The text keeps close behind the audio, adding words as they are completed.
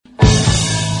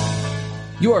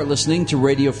You are listening to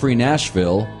Radio Free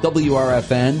Nashville,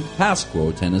 WRFN,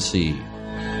 Pasquo, Tennessee.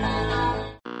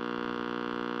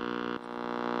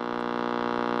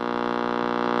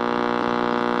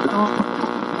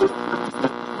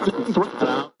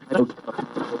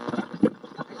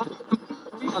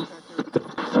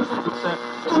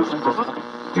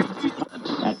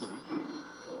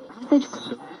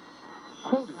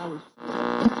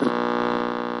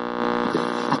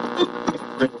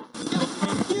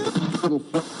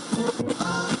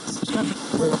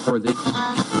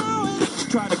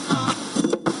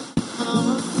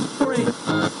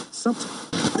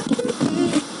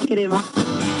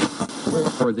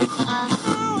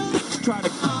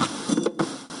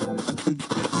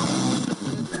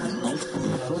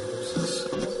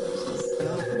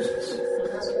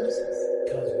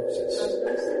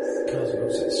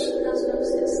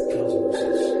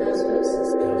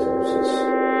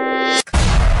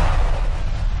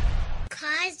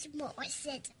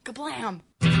 Kablam!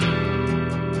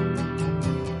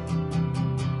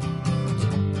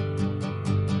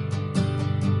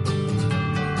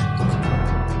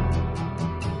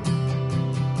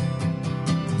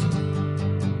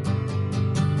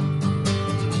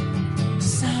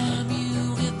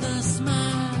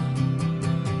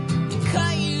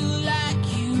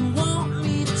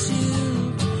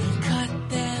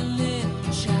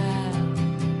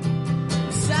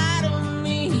 Inside of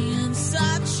me and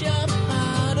such a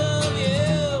part of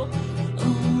you.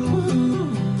 Ooh.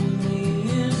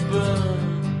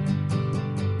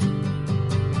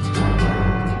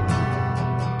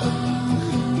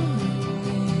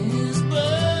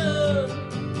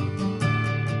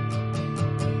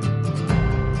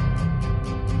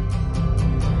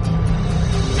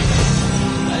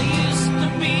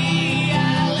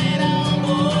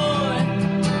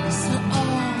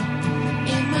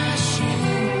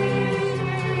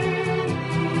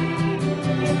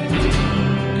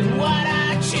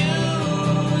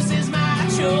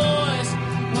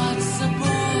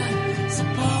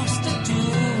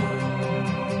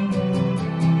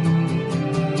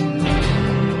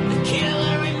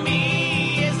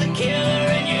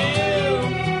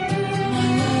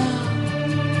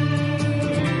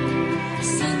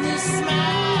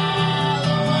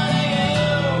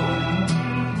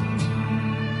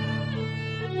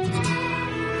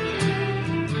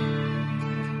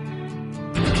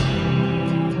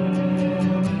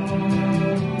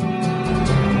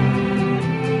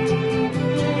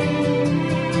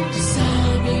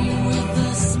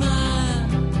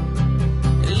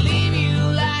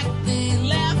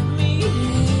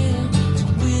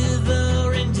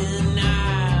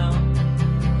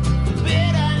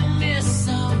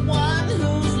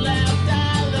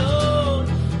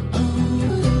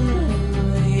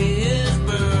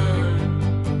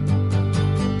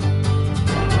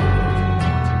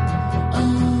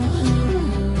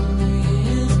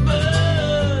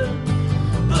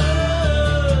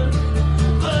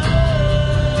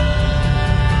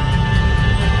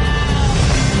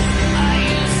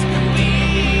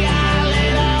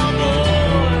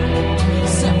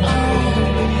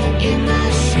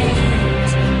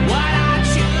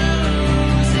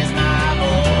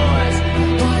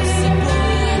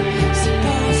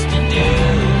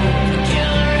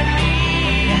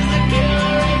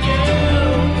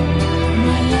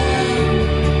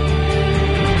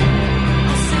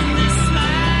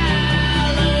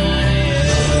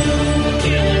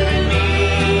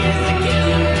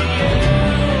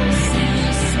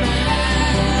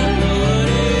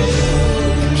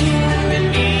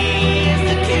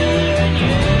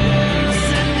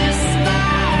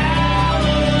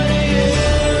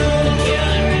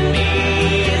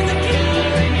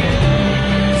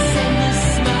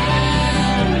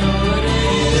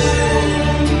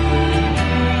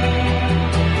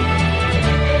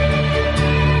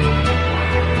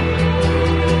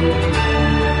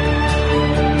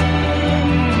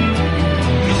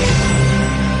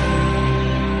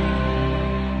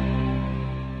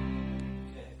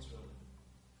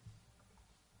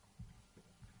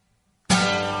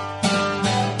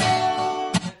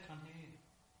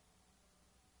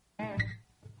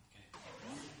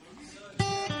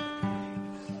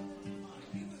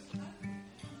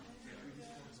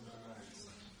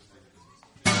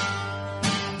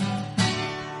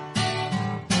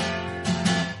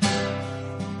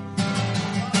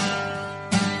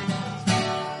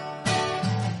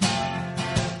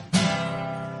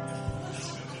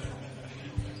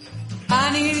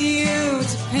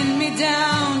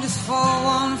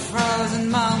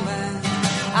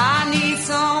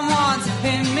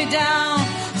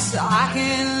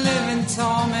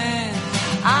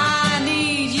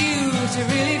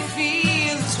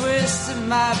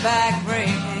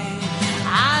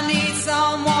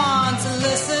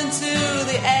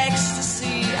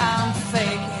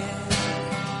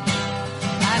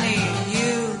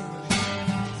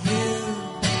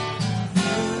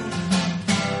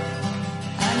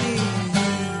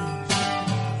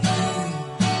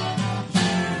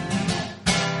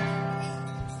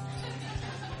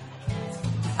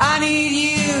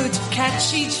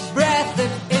 catch each breath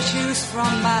that issues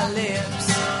from my lips.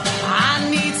 I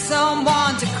need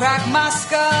someone to crack my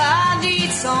skull. I need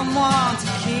someone to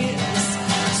kiss.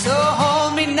 So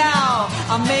hold me now.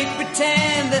 I'll make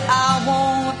pretend that I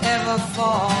won't ever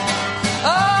fall.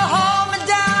 Oh, hold me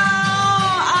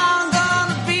down. I'm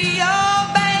gonna be your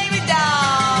baby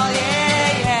doll.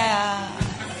 Yeah, yeah.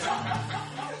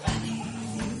 I need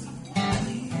you. I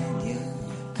need you.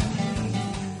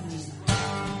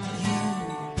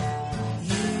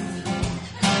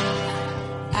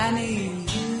 I need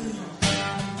you.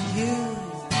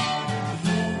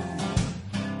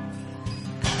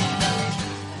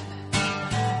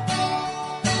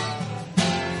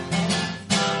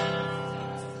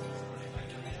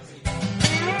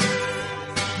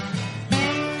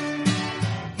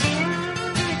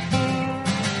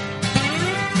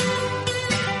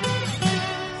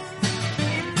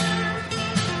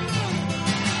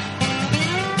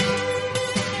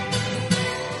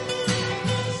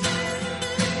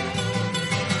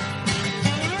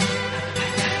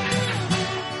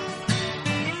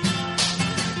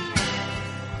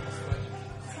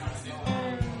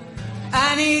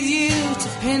 I need you to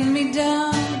pin me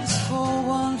down just for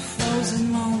one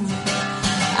frozen moment.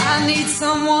 I need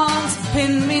someone to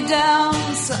pin me down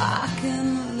so I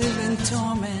can live in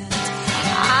torment.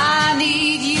 I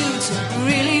need you to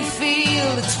really feel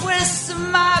the twist of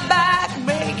my back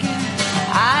breaking.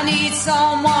 I need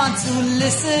someone to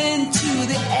listen to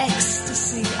the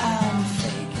ecstasy I'm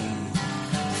faking.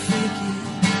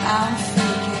 I'm faking.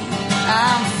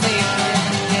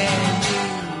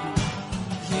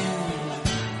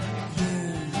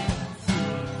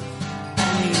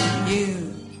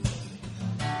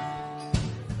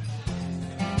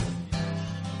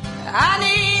 I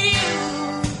need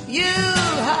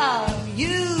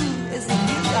you, is it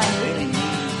you I really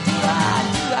need?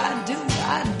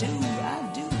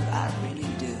 I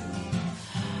really do.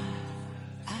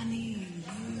 I need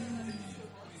you.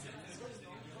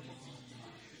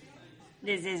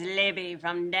 This is Libby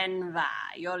from Denver.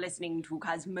 You're listening to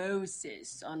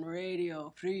Cosmosis on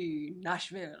Radio Free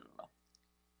Nashville.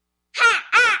 Ha!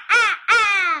 Ah! Ah!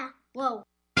 Ah! Whoa.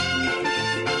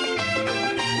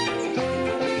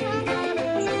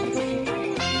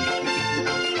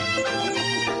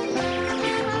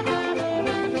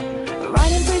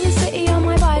 Riding through the city on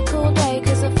my bike all day,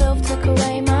 cause the filth took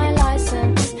away my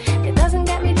license. It doesn't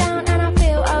get me down and I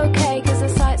feel okay, cause the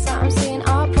sights that I'm seeing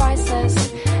are priceless.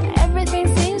 Everything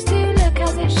seems to look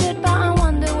as it should, but I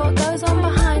wonder what goes on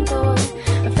behind doors.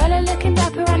 A fella looking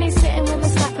dapper and he's sitting with a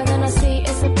slap, and then I see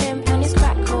it's a pimp and he's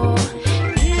crack core.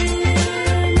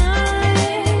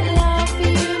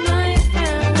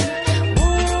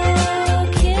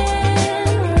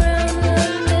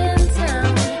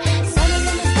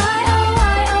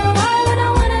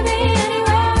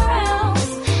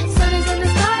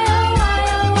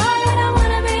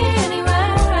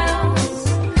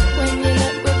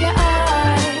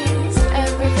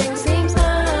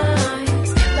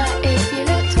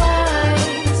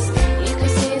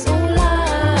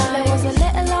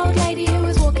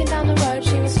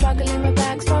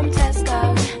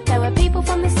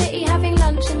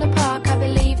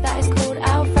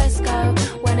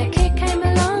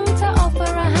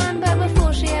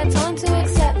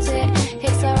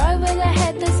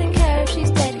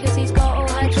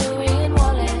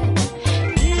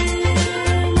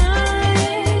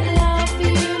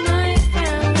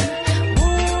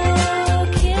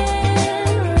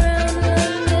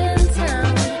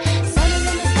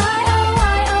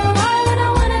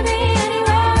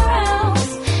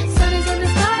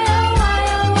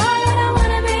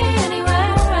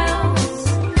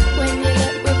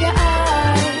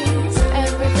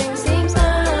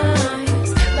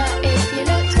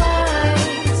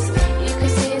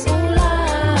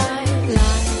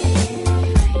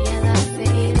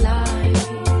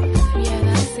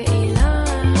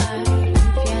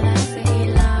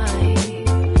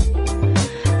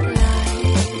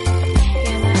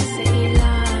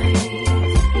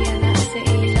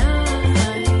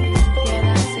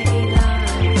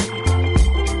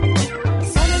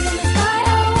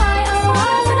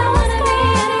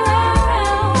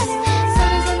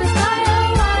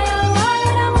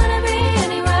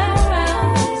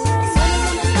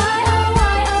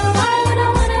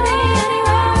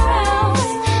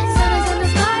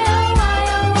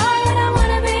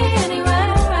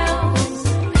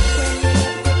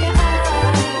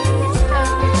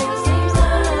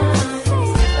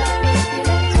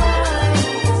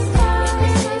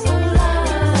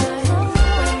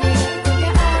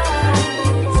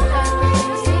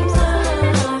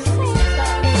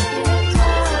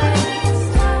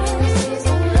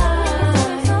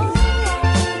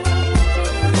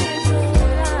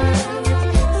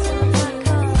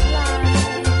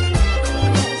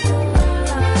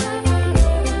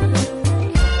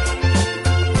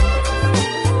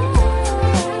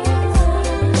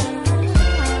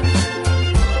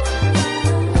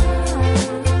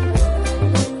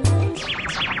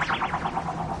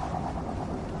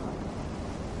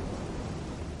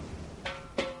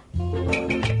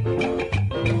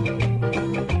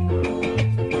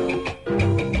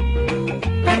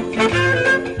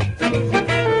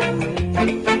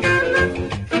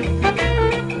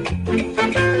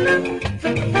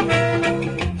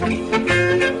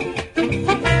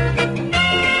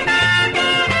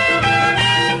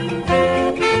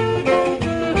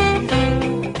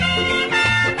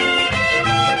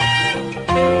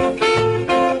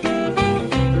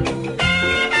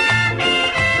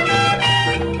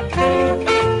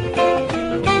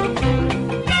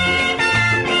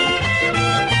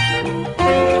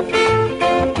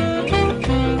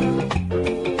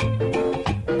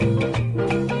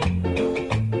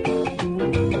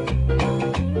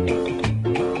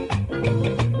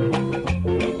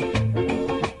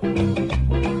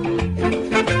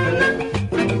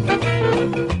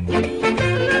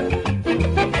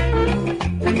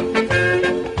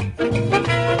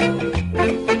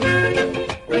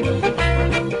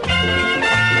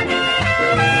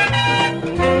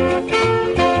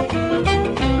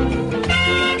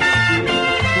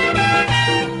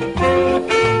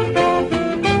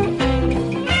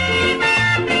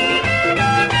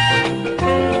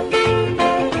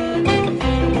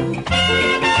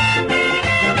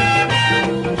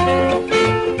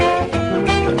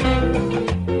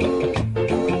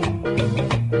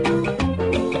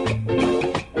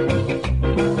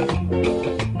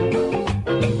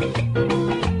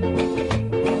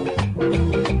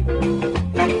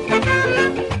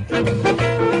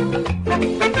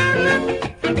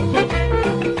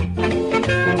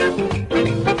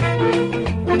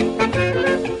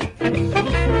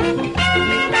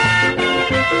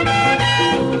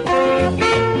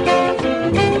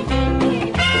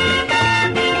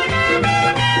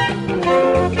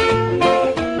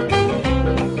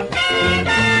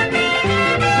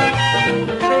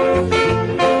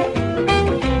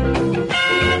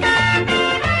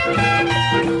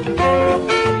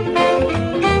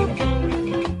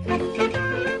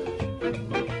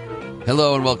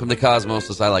 Hello and welcome to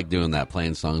Cosmosis. I like doing that,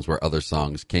 playing songs where other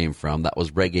songs came from. That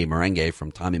was Reggae Merengue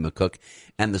from Tommy McCook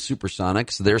and the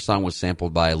Supersonics. Their song was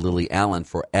sampled by Lily Allen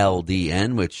for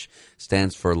LDN, which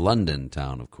stands for London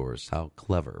Town, of course. How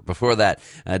clever. Before that,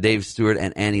 Dave Stewart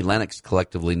and Annie Lennox,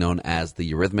 collectively known as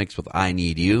the Eurythmics, with I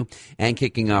Need You. And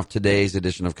kicking off today's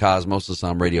edition of Cosmosis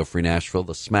on Radio Free Nashville,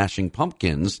 the Smashing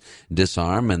Pumpkins,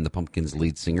 Disarm, and the Pumpkins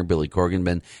lead singer Billy Corgan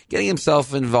been getting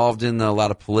himself involved in a lot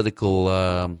of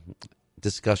political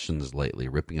discussions lately,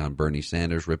 ripping on Bernie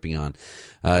Sanders, ripping on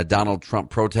Donald Trump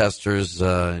protesters.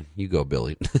 You go,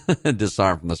 Billy.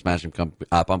 Disarm from the Smashing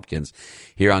Pumpkins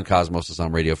here on Cosmosis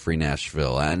on Radio Free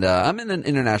Nashville. And I'm in an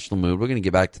international mood. We're going to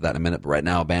get back to that in a minute, but right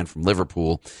now a band from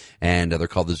Liverpool, and they're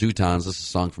called the Zootons. This is a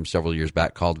song from several years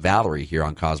back called Valerie here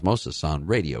on Cosmosis on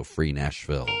Radio Free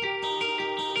Nashville.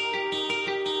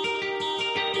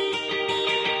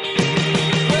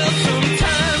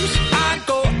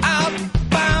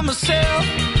 Myself,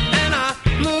 and I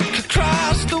look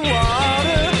across the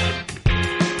water,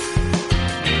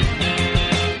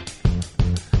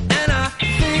 and I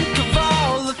think of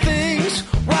all the things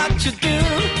what you do,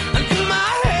 and in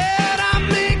my head I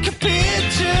make a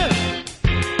picture.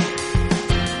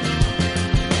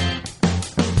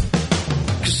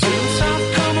 'Cause since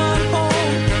I've come on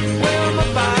home, well, my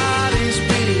body's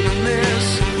been a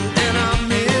mess, and I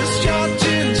miss your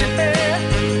ginger hair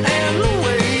and the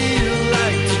way you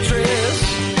like to dress.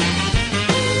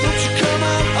 Won't you come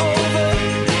on over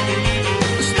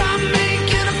and stop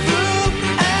making a fool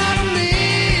out of me?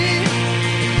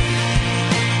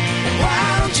 Why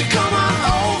don't you come on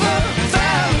over,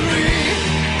 Valerie?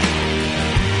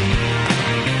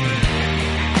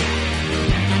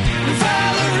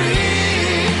 Valerie,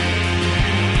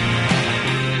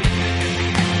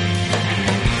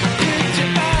 did you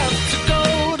have to go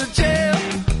to jail?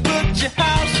 Put your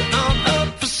house on up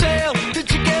for sale? Did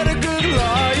you get a good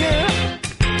lawyer?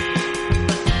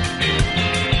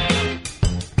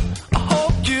 I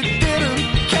hope you didn't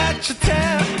catch a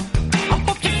tab. I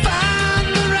hope you find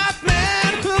the right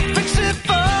man who'll fix it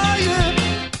for you.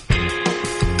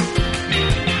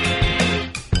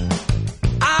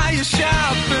 Are you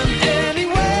shopping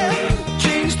anywhere?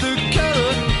 Change the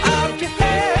color of your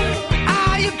hair.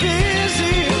 Are you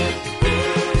busy?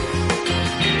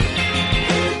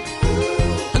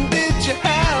 And did you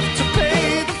have to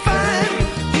pay the fine?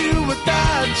 You were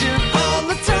dodging all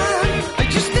the time. Are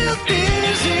you still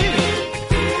busy?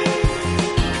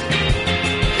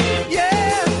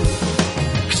 Yeah.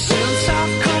 'Cause since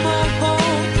I've come on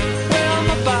home, well,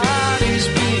 my body's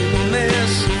been a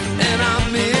mess, and I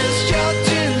miss your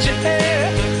ginger hair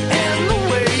and the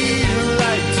way you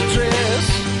like to dress.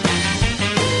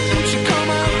 Won't you come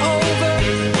on over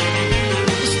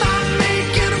and stop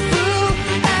making a fool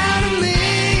out of me?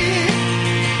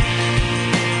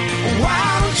 Why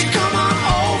don't you come on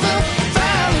over,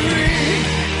 Valerie?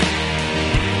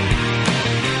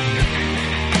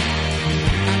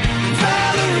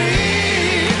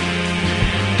 Valerie,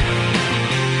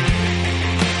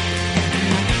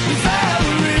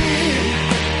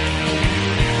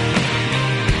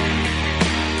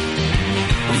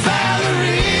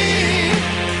 Valerie,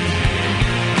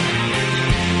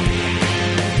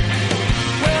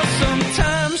 well,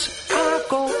 sometimes I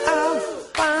go out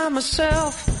by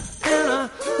myself and I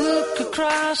look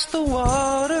across the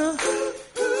water,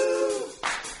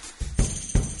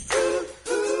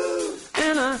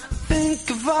 and I think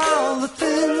of all the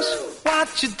things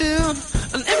what you do,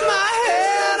 and in my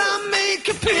head I make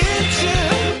a picture.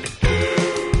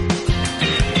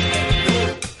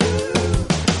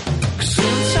 'Cause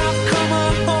since I've come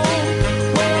on home,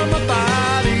 well, my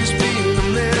body's been a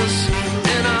mess,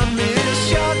 and I miss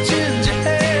your ginger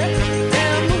hair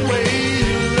and the way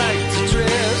you like to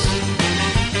dress.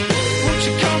 Won't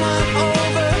you come on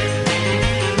over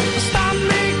and stop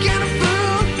making a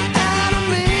fool out of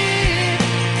me?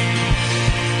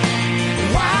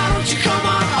 Why don't you come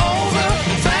on over,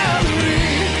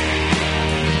 Valerie?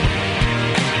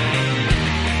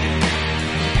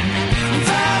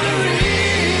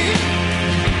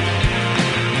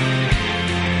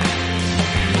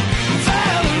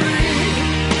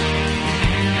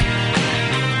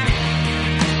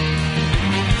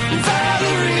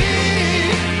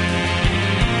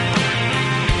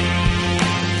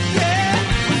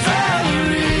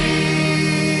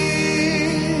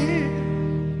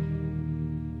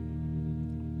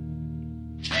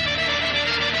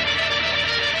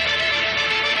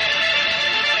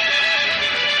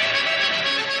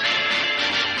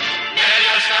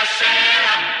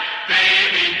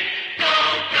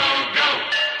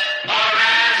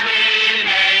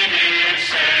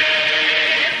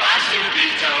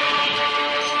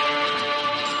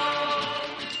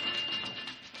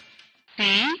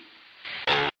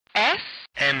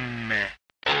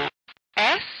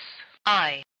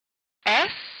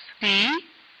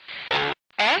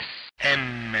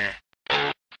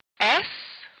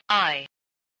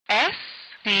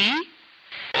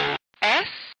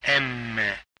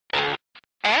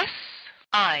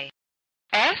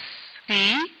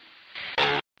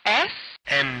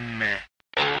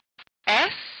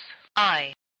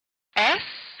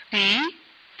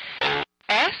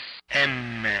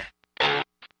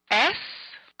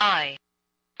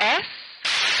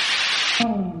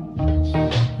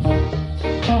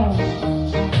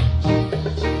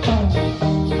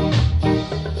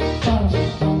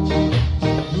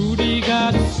 Rudy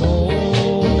got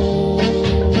soul.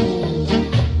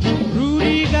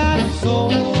 Rudy got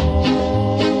soul.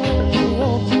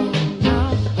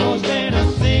 Now, 'cause when I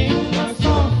sing my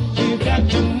song, you got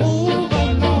to move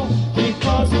along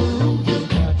because Rudy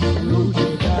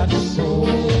got soul.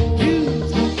 You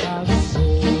got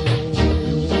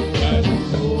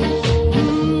soul.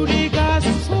 Rudy got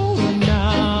soul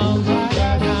now,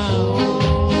 right now.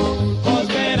 'Cause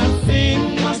when I sing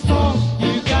my song,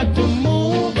 you got to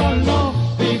move along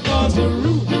because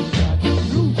Rudy got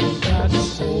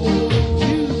soul.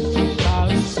 You got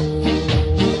soul.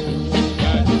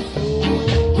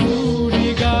 Rudy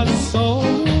got soul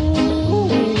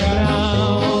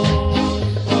now.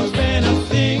 'Cause when I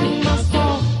sing my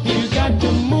song, you got to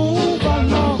move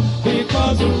along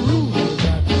because Rudy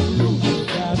got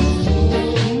soul.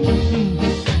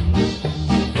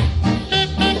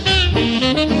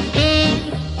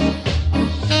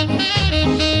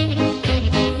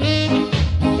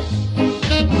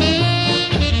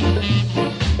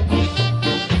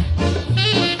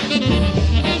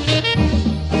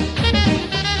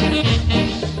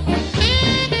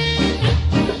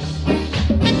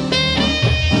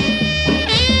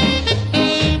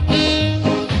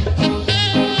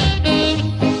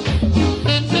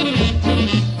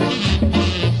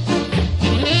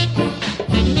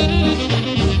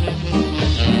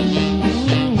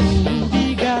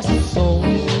 Rudy got soul.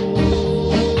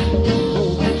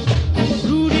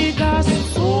 Rudy got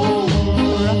soul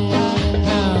right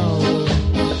now.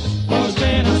 'Cause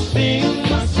when I sing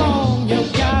my song, you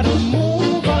gotta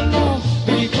move along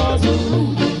because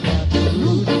Rudy got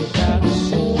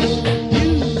soul. You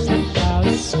got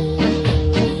soul.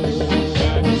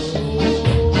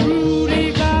 Rudy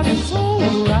got soul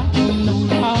right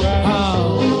now.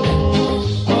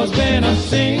 'Cause when I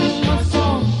sing my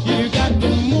song, you got to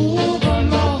move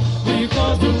along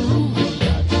because Rudy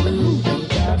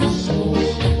got soul.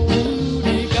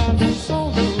 Rudy got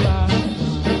soul right.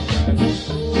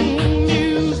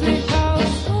 Music got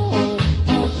soul.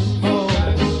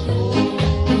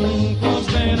 'Cause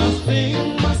when I sing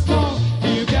my song,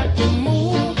 you got to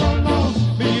move along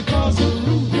because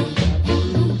Rudy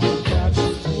got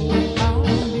soul.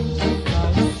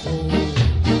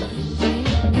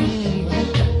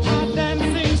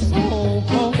 Dancing soul,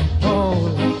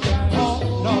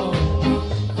 no.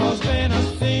 'Cause when I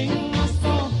sing my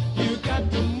song, you got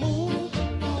to move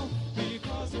along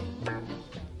because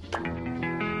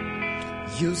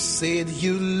You said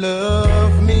you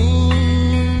love me,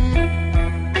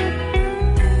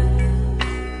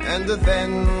 and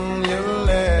then you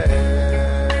left.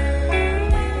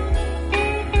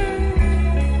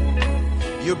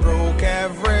 You broke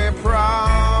every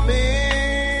promise.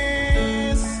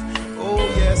 Oh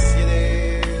yes, you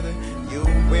did. You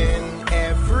win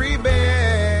every bet.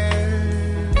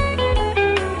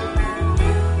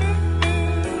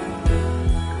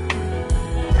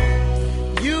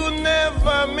 You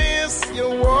never miss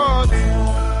your water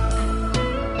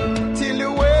till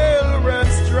your well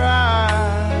runs dry.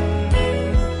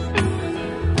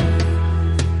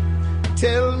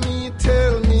 Tell me,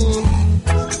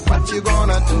 what you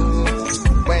gonna do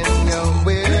when your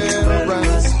well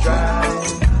runs dry?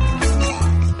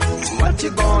 What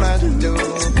you gonna do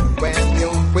when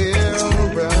your well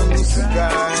runs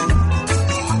dry?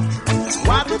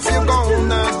 What you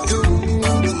gonna do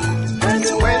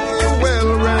when your well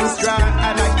runs dry?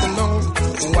 I'd like to know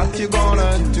what you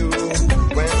gonna do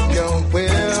when your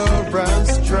well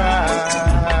runs dry.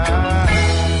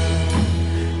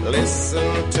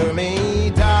 Listen to me,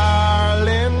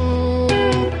 darling.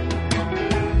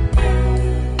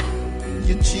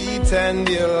 You cheat and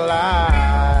you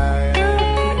lie.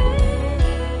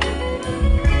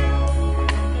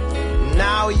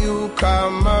 Now you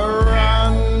come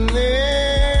running,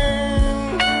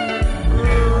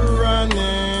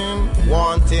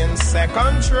 wanting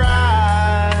second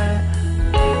try.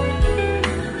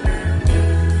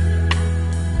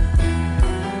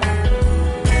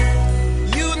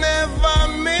 You never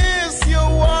miss your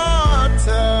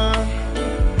water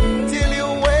till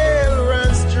your well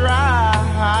runs dry.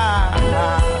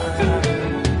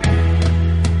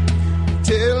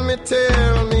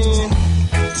 Tell me,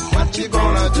 what you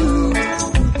gonna do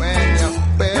when your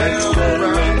well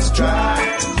runs dry?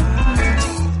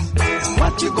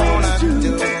 What you gonna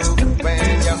do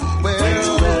when your well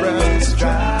runs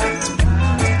dry?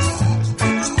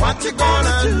 What you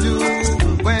gonna do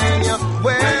when your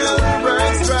well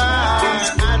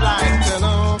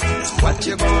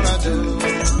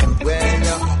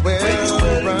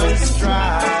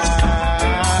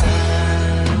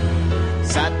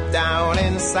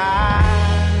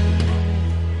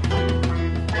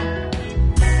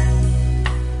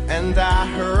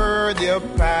you're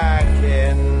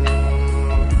packing.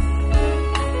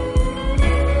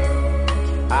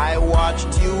 I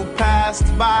watched you pass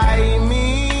by me,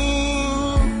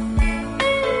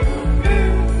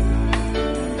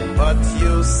 but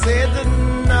you said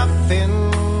nothing,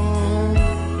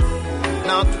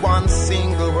 not one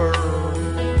single word.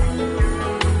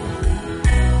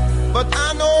 But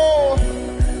I know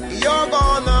you're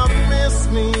gonna miss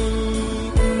me,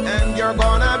 and you're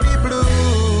gonna be blue.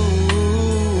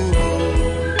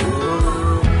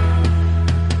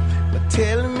 But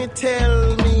tell me,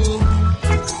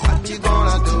 what you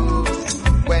gonna do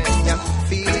when you're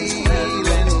feeling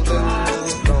blue?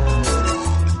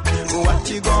 What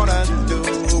you gonna do,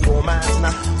 woman,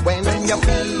 when you're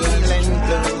feeling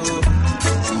blue?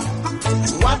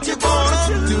 What you gonna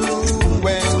do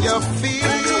when you're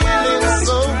feeling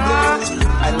so blue?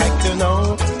 I'd like to know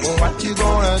what you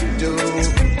gonna do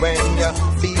when you're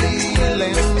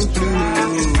feeling blue.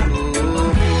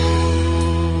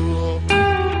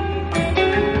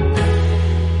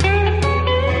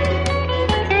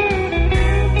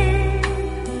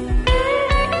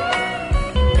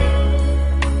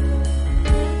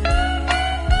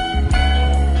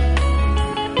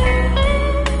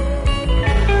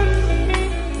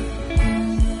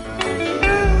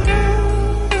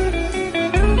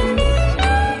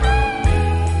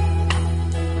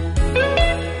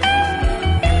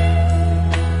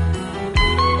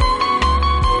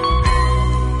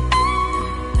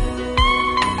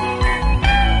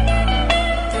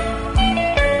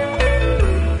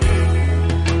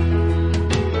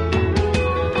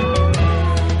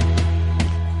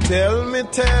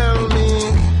 Tell me,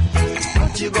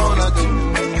 what you gonna do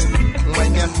when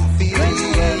you're feeling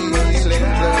blue?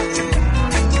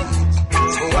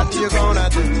 What you gonna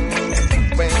do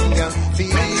when you're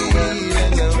feeling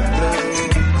blue?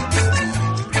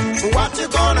 What you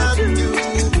gonna do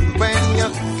when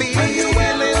you're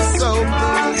feeling so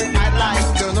blue? I'd like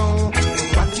to know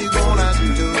what you gonna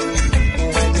do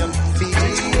when you're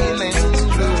feeling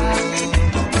blue.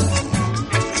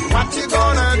 What you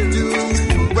gonna do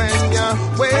when your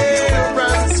well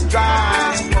runs dry,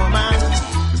 woman?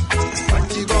 What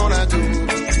you gonna do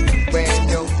when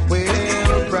your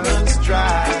well runs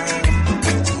dry?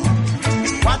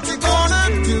 What you gonna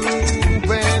do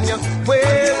when your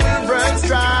well runs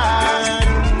dry?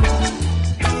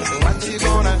 What you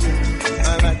gonna do?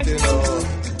 I'd like to know.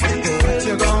 What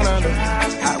you gonna do?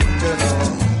 I want to know.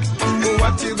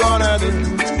 What you gonna do?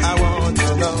 I want to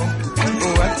know.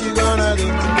 What you gonna do?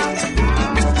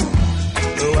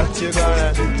 What you gonna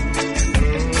do?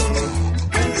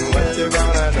 What you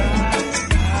gonna do?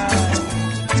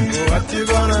 What you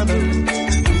gonna do?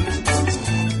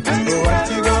 What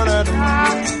you gonna do?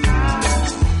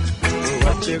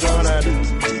 What you gonna do? What you gonna do?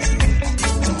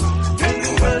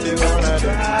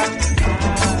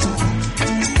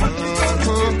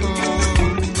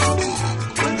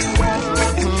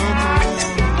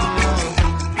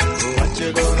 What you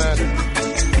gonna do?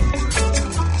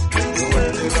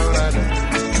 What you gonna do?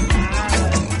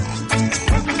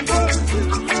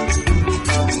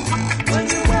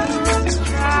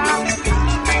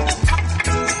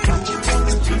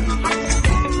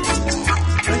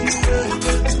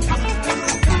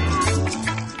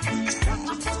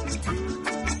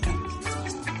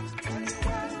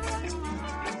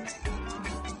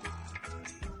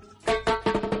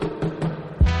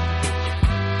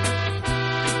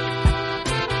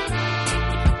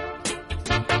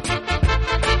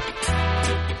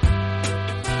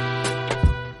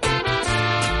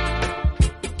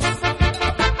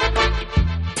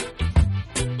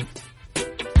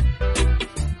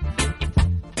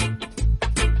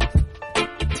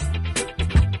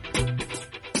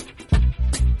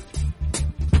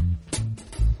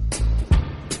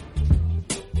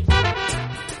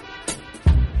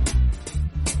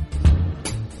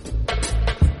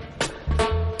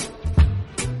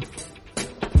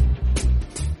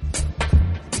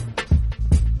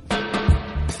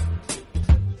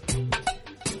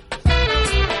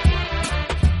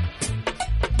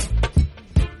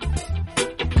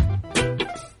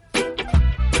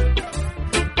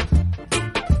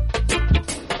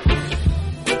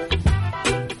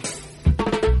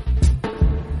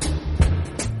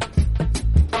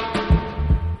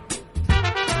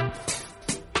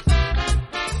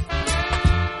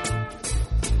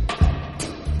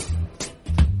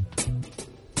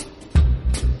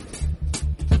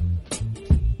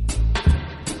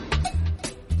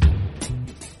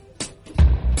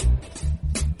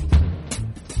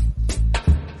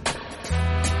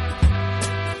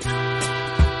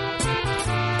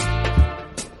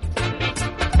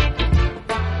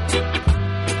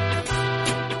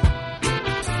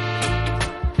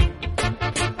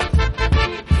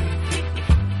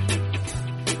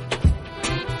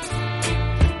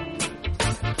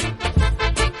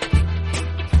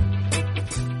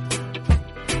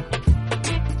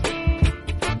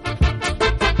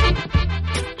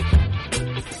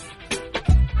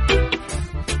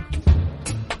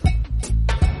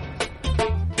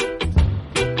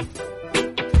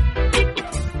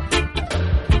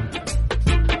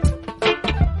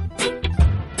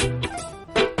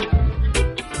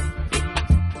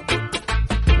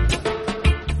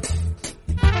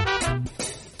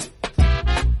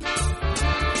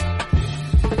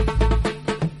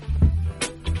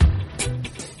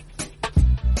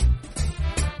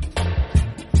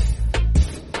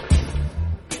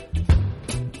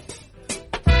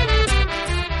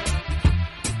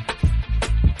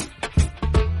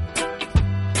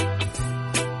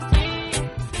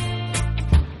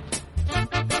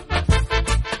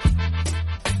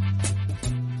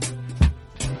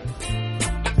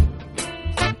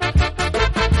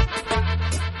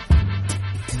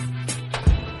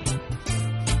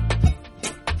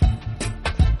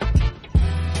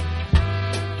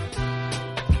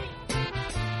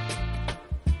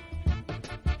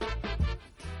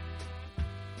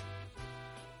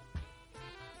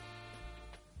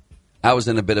 I was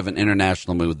in a bit of an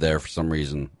international mood there for some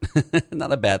reason.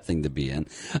 Not a bad thing to be in.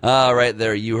 Right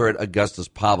there, you heard Augustus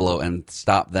Pablo and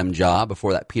Stop Them Jaw.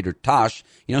 Before that, Peter Tosh.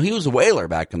 You know, he was a Whaler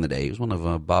back in the day. He was one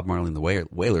of Bob Marley and the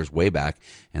Wailers way back,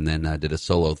 and then did a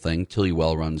solo thing, Till Your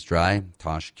Well Runs Dry.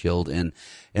 Tosh killed in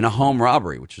a home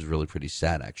robbery, which is really pretty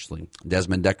sad, actually.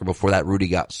 Desmond Decker before that, Rudy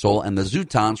Got Soul, and the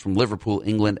Zootons from Liverpool,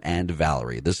 England, and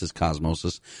Valerie. This is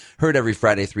Cosmosis, heard every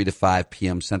Friday, 3 to 5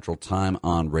 p.m. Central Time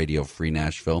on Radio Free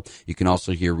Nashville. You can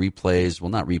also hear replays, well,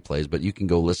 not replays, but you can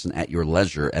go listen at your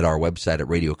leisure at our website at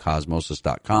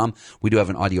radiocosmosis.com. We do have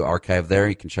an audio archive there.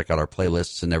 You can check out our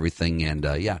playlists and everything, and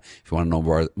yeah, if you want to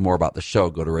know more about the show,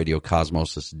 go to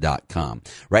radiocosmosis.com.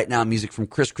 Right now, music from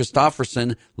Chris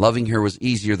Christopherson, Loving Her Was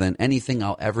Easier Than Anything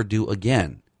I'll Ever Do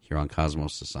Again, here on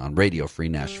Cosmosis on Radio Free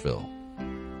Nashville.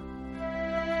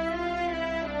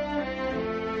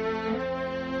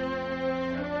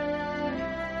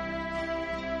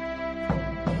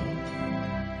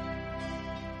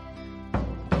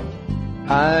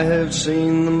 I have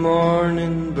seen the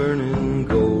morning burning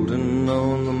golden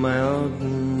on the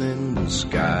mountain in the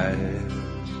sky.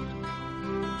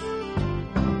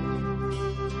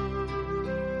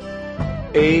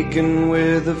 Aching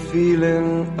with the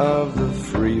feeling of the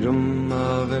freedom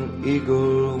of an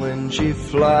eagle when she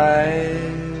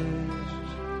flies.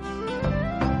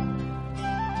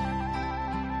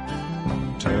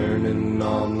 Turning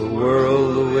on the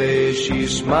world the way she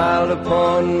smiled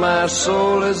upon my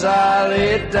soul as I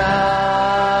lay dying.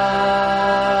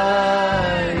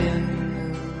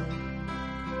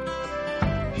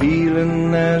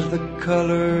 Healing as the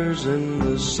colors in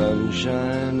the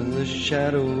sunshine and the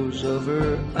shadows of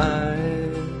her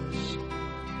eyes.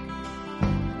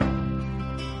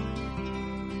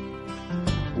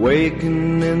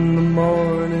 Waking in the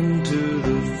morning to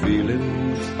the feeling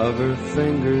of her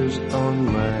fingers on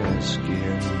my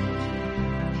skin.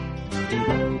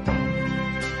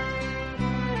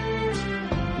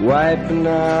 Wiping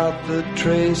out the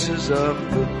traces of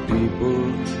the people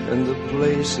and the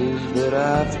places that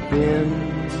I've been.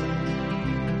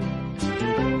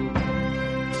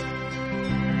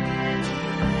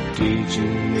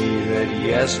 Teaching me that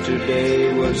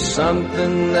yesterday was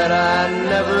something that I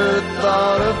never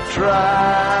thought of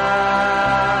trying.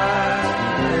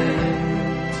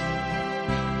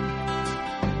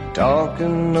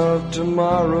 Talking of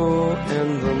tomorrow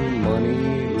and the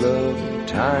money, love, and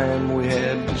time we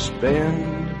had to spend.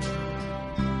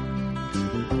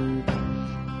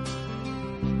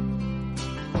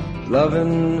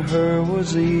 Loving her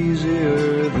was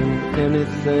easier than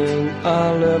anything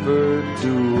I'll ever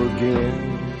do again.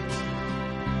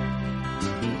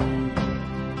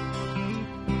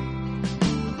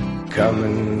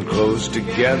 Coming close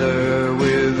together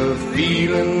with a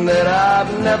feeling that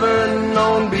I've never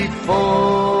known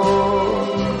before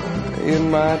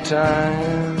in my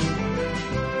time.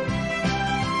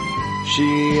 She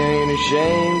ain't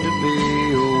ashamed to be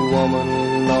a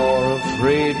woman nor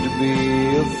afraid to be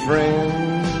a friend.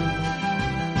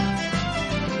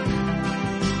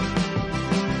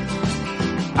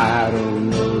 I don't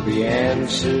know the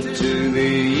answer to the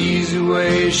easy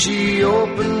way she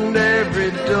opened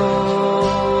every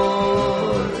door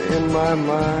in my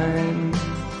mind.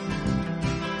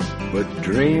 But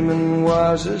dreaming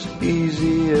was as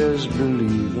easy as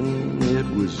believing it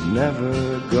was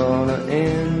never gonna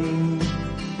end.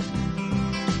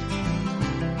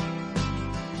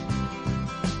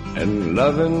 And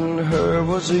loving her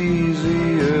was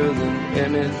easier than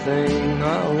anything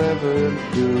I'll ever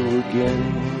do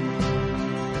again.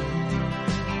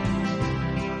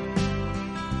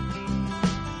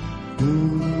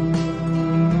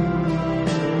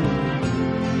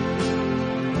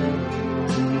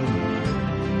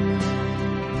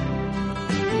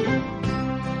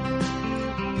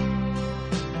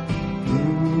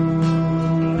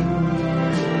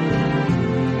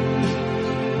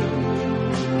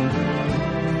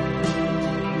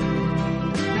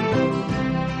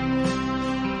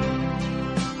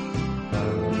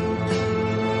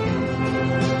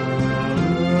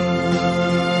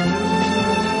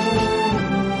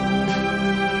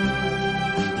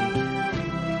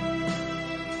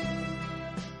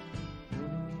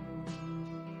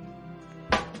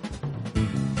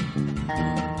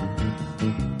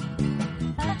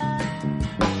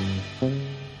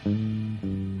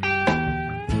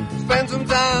 Spent some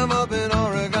time up in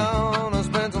Oregon, I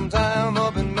spent some time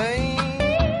up in Maine.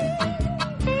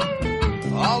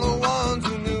 All the ones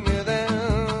who knew me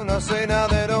then, I say now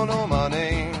they don't know my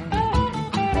name.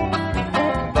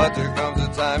 But there comes a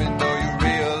time, you know, you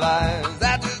realize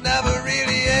that there's never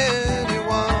really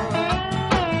anyone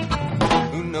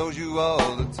who knows you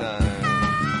all the time.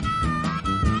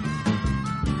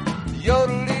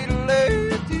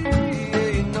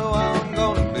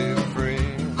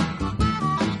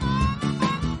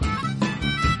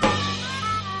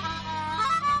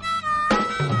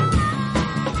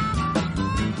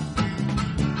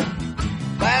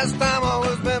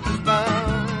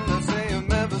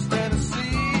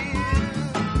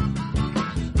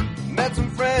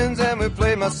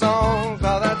 play my songs.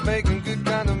 Now that's making good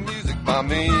kind of music by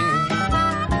me.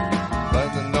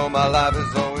 But to know my life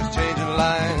is always changing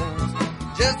lines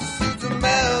just to suit the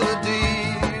melody.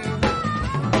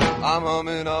 I'm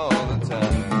humming all the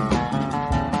time.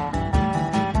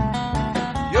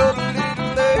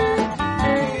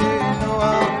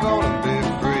 I'm gonna be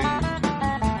free.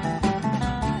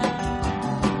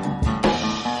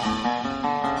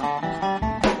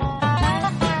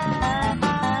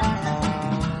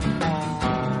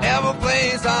 Every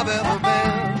place I've ever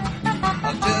been,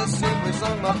 I've just simply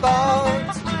sung my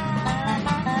thoughts.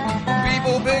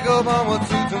 People pick up on what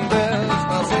suits them best.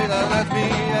 I'll say that that's me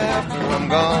after I'm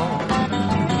gone.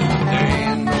 There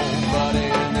ain't nobody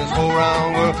in this whole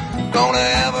round world gonna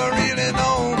ever really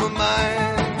know my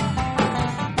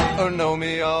mind or know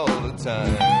me all the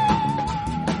time.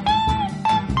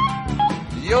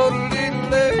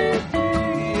 Yodelay,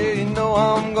 yeah, you know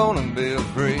I'm gonna be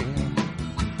free.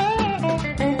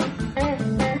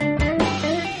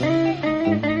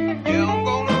 Yeah, I'm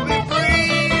gonna be free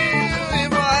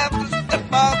if I have to step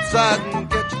outside and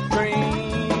catch a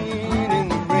train in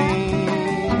the rain.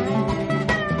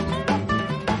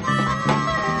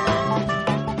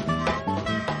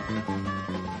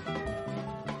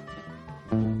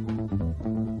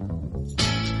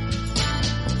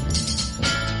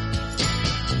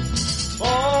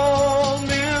 All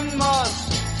men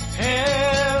must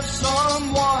have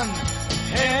someone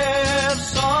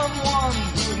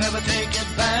who'll never take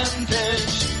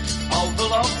advantage of the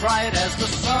love bright as the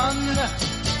sun.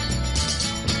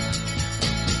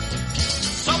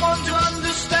 Someone to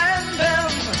understand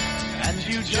them, and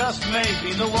you just may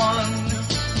be the one.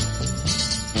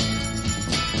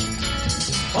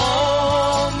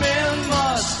 All men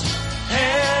must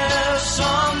have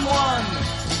someone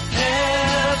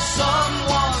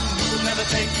who'll never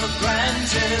take for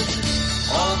granted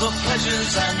all the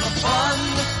pleasures and the fun.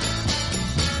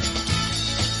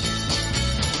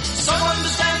 Someone to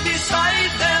stand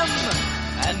beside them,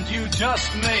 and you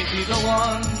just may be the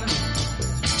one.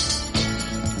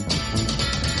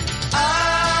 I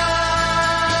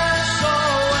saw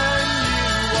when you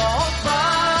walked by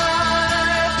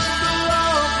the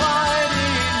love light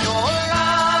in your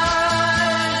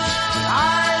eyes.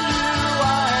 I knew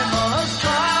I must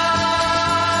try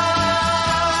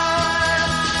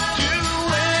to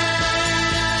win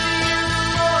you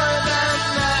more than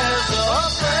as a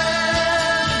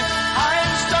friend.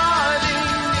 I'm starting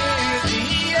near the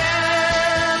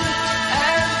end,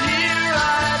 and here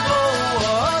I go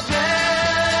again.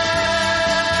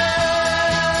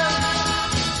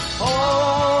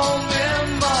 All men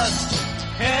must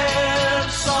have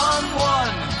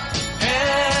someone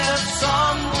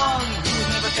who'll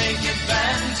never take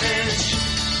advantage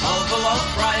of the love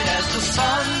bright as the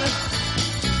sun.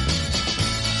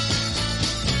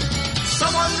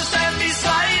 Someone to stand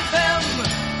beside them,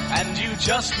 and you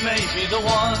just may be the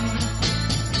one.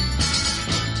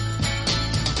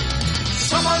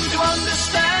 Someone to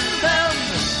understand them,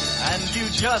 and you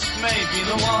just may be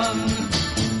the one.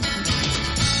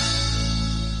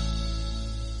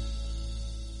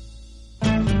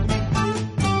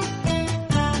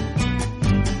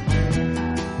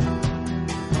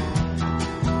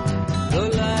 The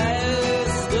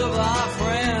last of our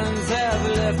friends have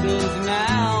left us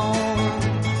now,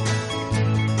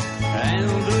 and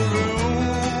the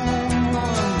room,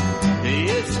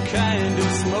 it's kind of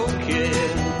smoky.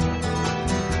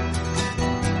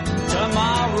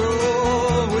 Tomorrow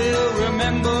we'll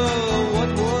remember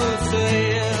what was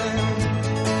said,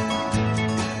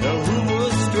 who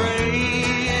was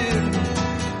straight,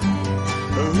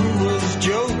 who was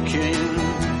joking.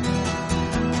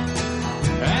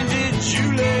 And did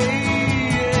Julie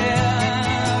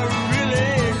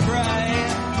really cry?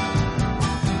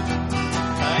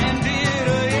 And did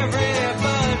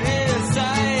everybody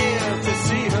sigh to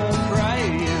see her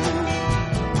crying?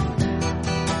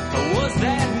 Was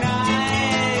that night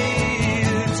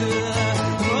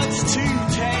much too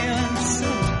tense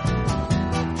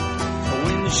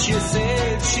when she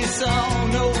said she saw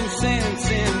no sense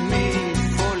in me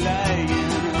for lying?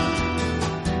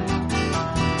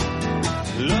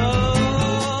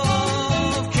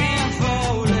 Love can't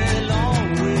fall a long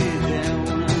way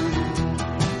down.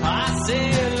 I say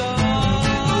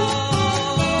love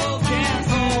can't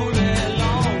fall a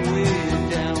long way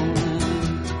down.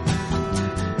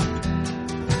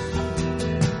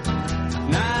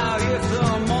 Now if the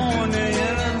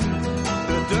morning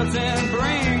doesn't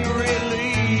bring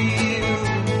relief,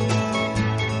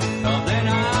 then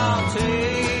I'll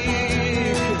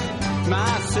take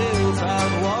myself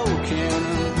out walking.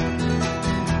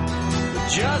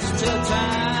 Just to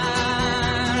time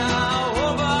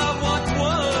over what was.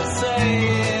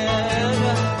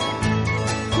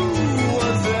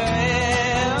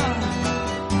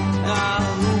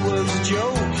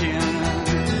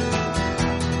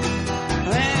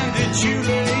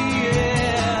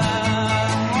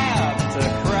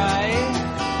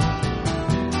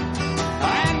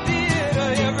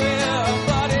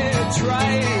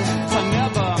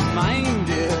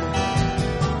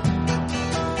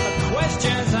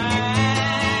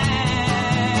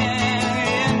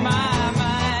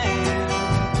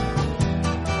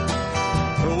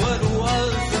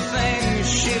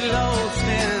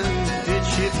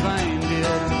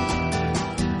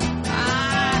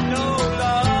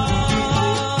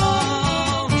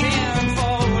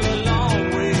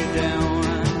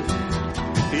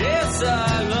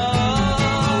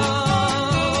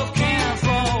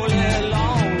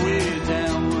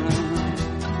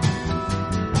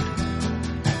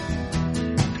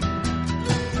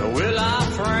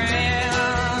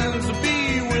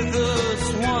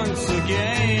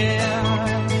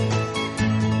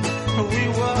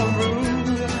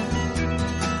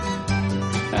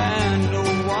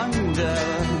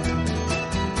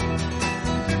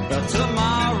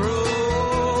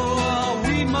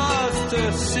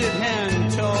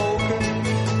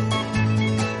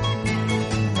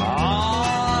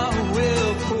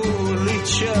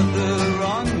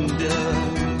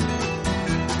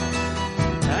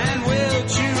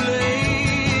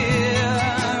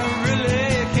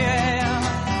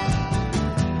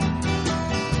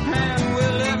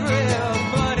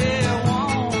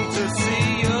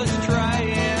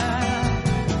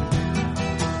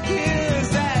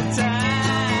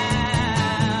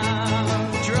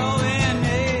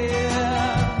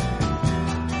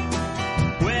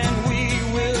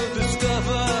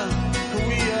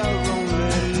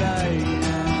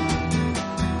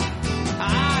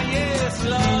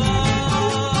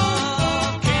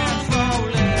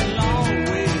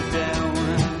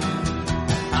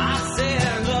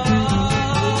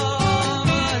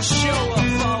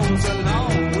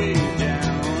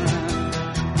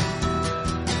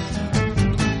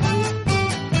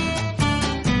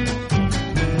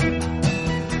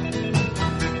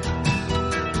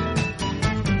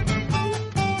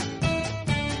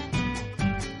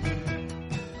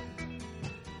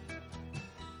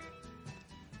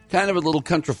 Kind of a little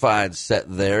countrified set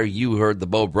there. You heard the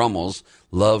Beau Brummels,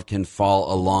 Love Can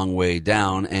Fall a Long Way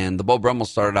Down. And the Beau Brummels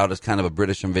started out as kind of a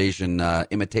British Invasion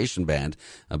imitation band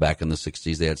back in the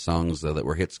 60s. They had songs that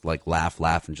were hits like Laugh,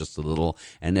 Laugh, and Just a Little.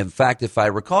 And in fact, if I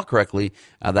recall correctly,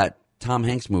 that Tom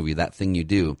Hanks movie, That Thing You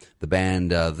Do, the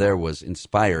band there was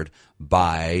inspired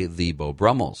by the Beau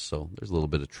Brummels. So there's a little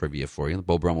bit of trivia for you. The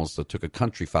Beau Brummels took a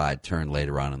countrified turn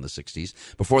later on in the 60s.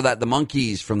 Before that, the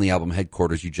Monkees from the album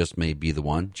Headquarters, You Just May Be the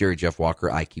One. Jerry Jeff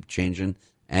Walker, I Keep Changing.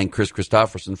 And Chris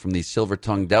Christopherson from the Silver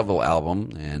Tongue Devil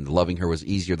album, and Loving Her Was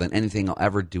Easier Than Anything I'll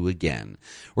Ever Do Again.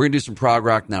 We're going to do some prog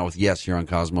rock now with Yes here on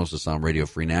Cosmosis on Radio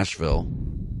Free Nashville.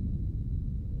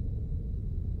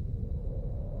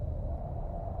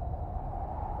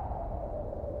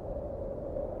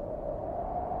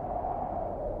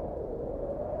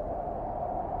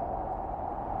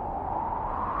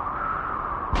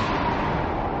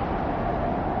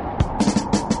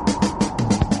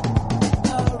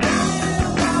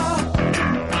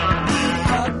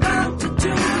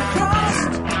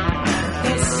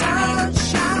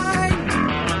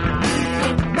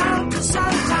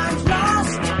 Sometimes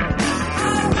lost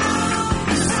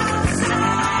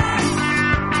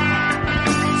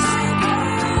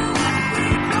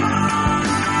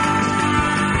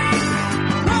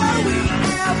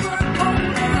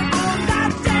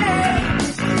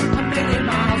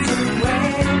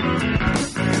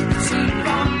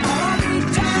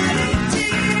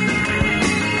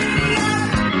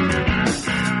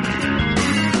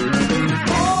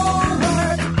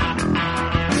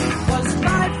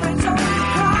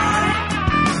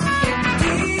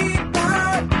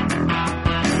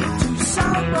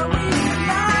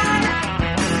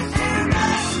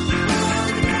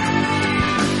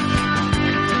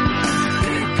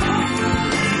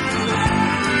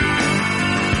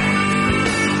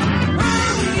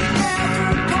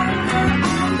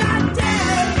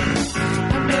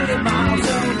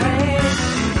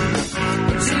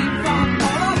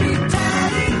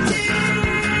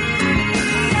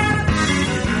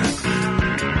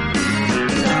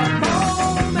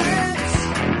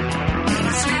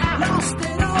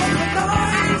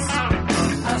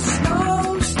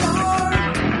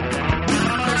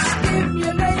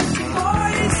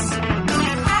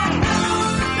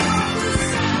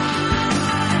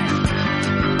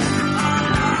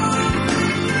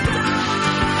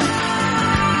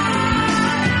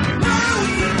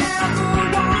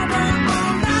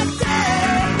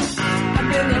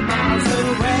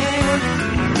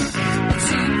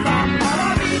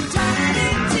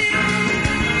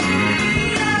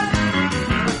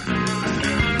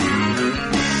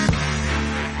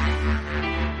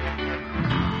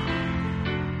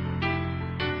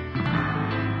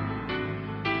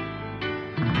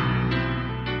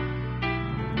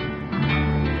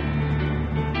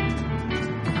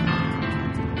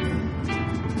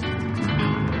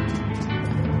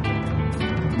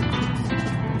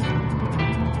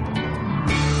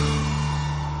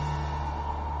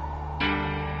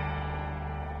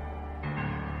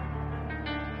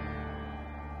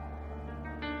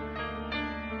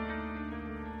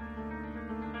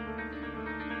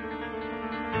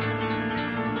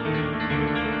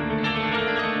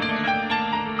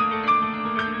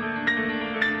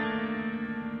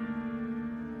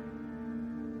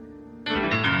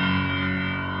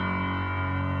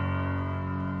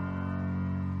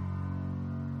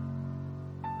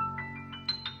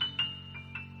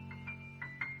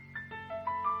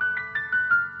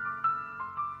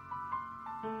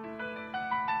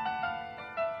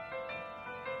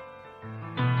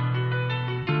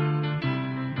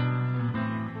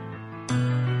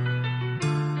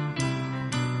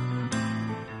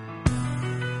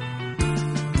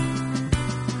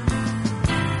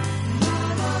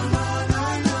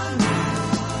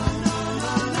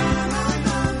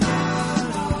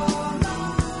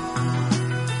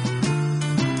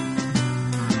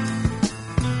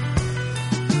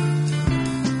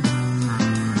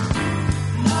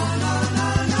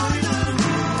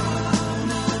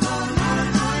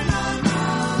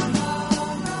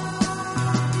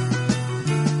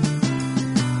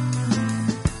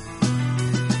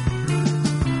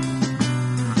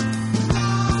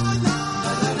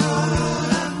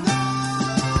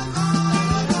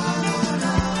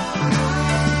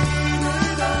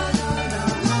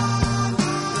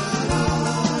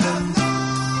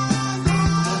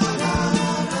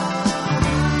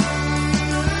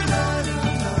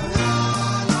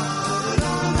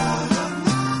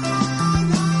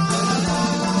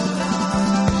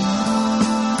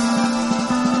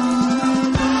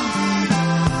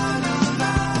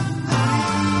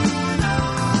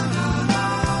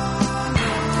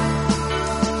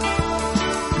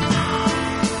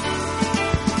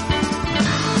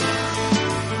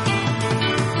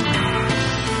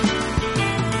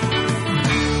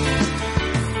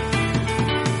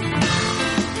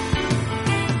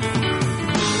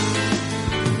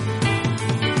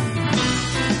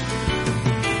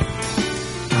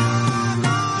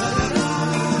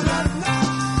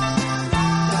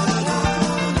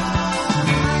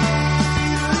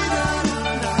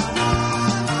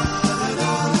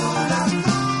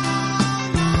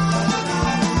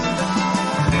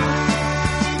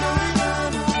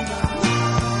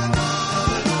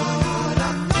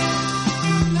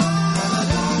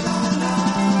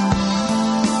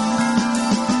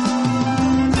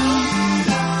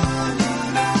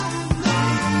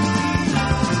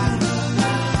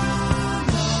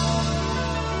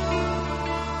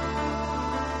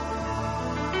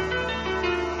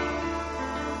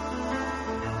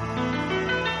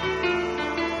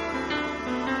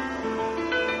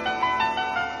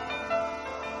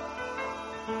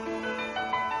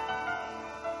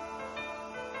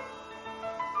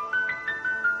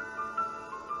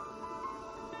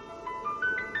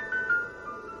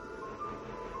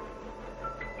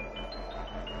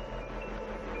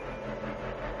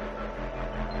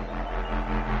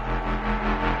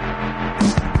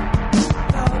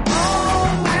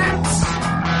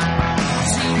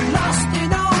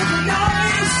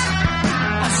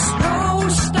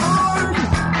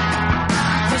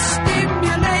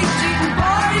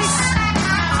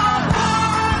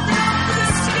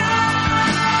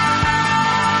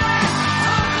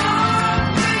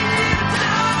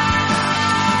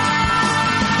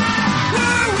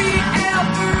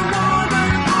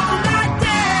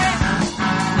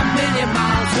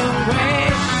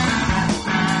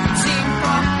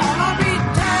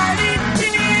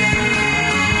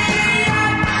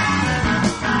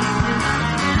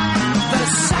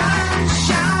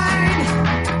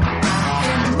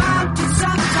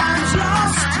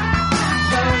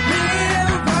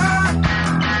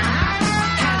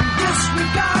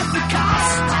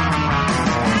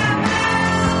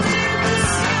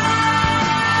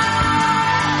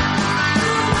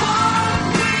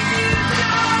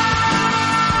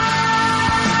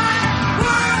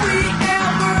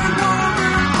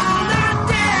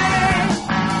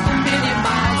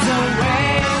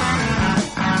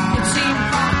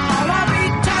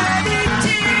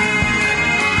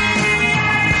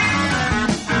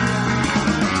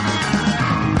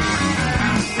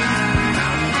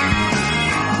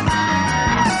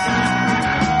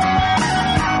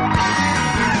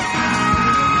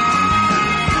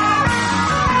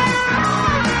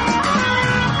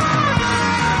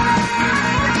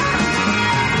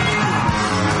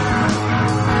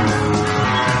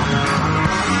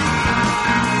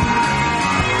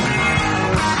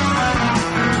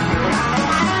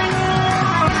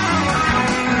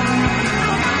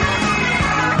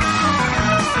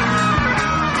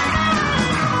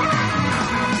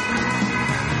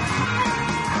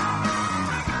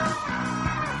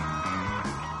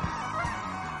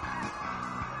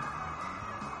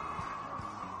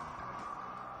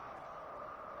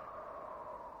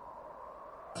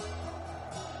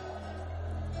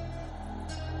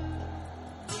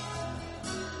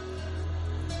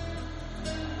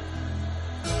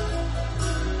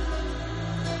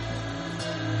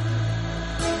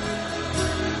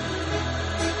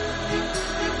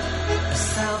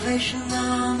Salvation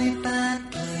Army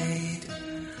band played,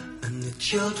 and the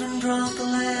children drank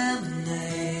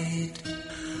lemonade,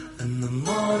 and the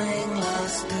morning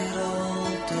lasted all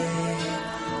day,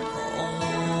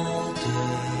 all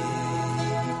day.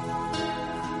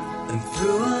 And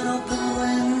through an open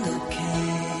window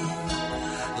came,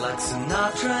 like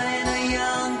Sinatra in a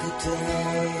younger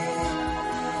day,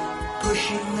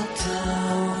 pushing the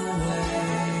town away.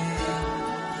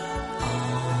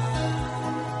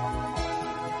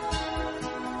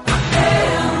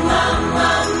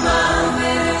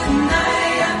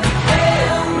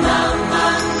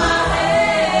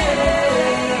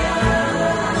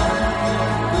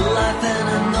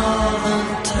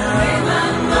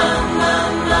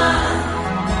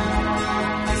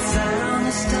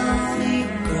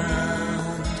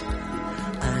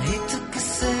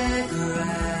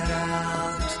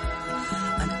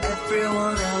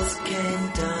 Everyone else came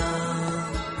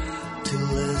down to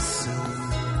listen.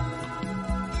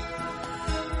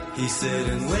 He said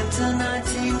in winter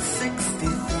 1963,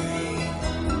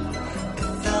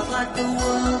 it felt like the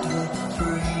world would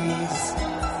freeze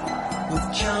with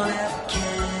John F.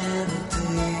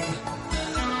 Kennedy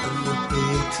and the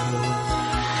Beatles.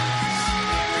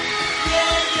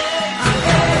 Yeah, yeah.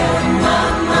 Hey,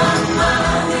 mama,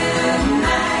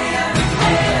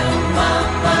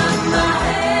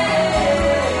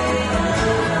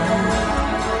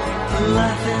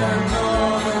 life in a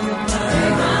northern town.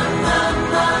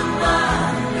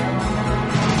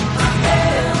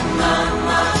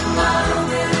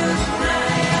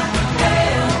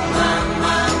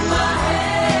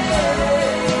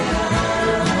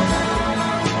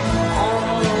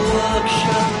 All the work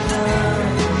shut down.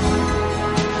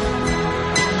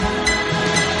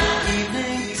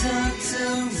 Evening turned to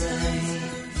rain.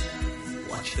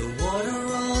 Watch the water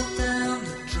roll down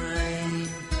the drain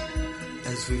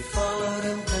as we followed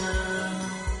him down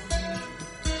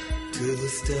to the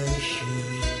station.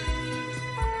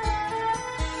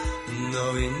 No,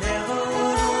 he never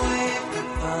would wave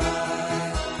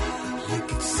goodbye. You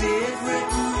could see it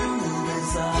written in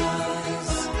his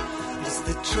eyes as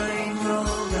the train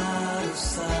rolled out of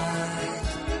sight.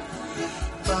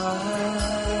 Bye,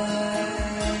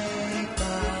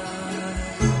 bye.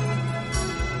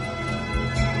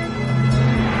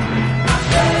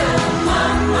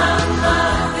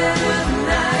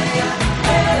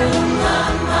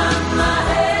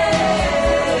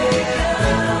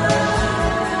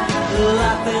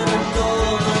 Life in a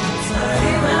golden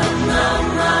time.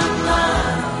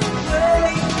 Where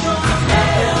you going?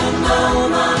 In a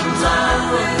golden time.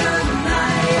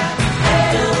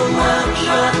 Till the world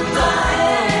shut down.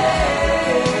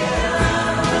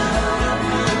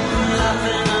 Life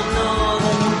in a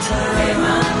golden time.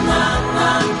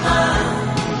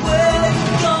 Where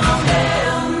you going?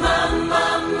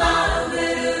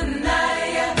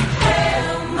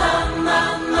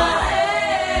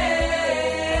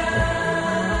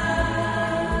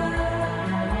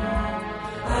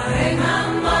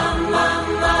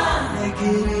 Make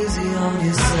it easy on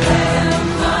yourself.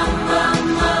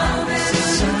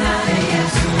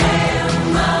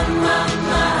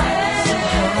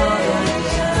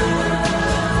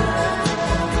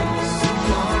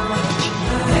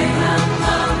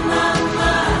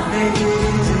 Make it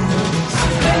easy on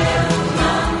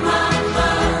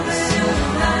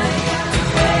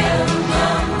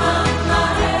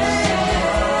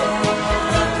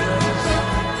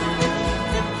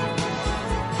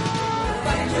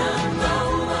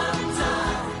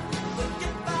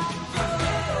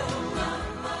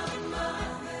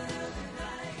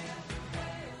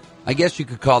I guess you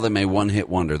could call them a one-hit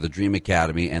wonder, The Dream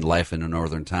Academy and Life in a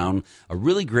Northern Town. A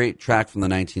really great track from the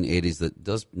 1980s that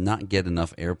does not get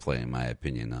enough airplay, in my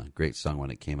opinion. A great song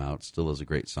when it came out. Still is a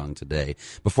great song today.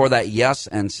 Before that, Yes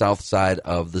and South Side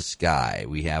of the Sky.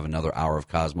 We have another hour of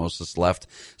Cosmosis left,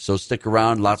 so stick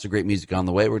around. Lots of great music on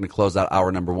the way. We're going to close out hour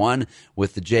number one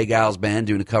with the Jay Giles Band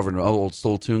doing a cover of an old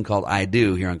soul tune called I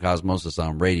Do here on Cosmosis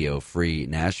on Radio Free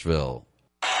Nashville.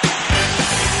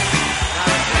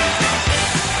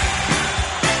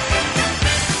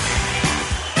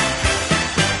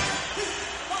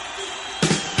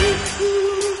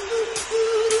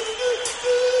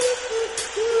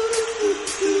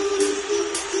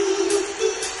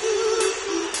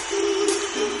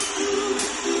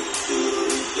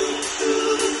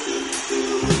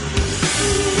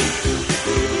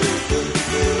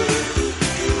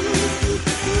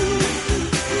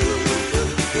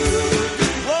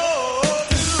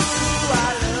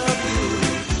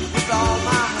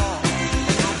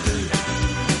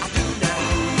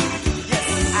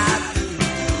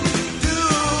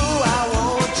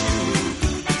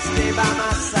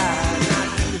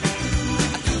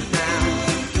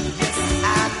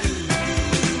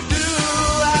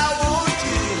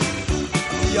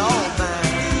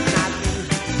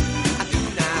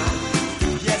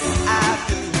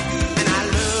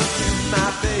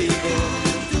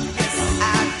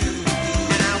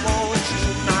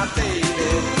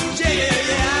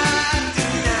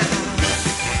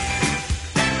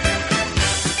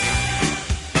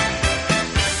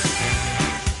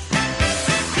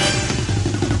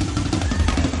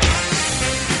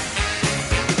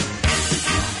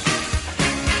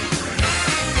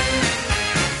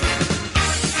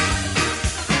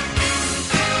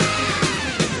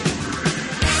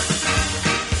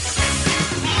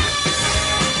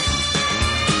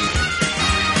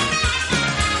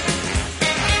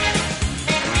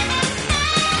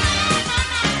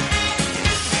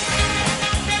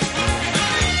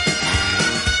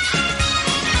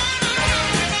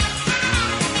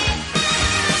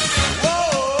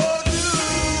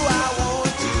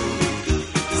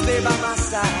 lay by my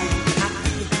side. I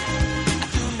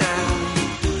do now.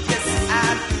 Yes, I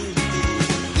do.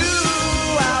 Do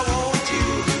I want you?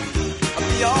 I'll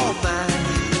be all mine.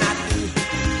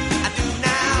 I do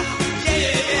now.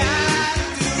 Yeah, I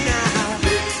do now.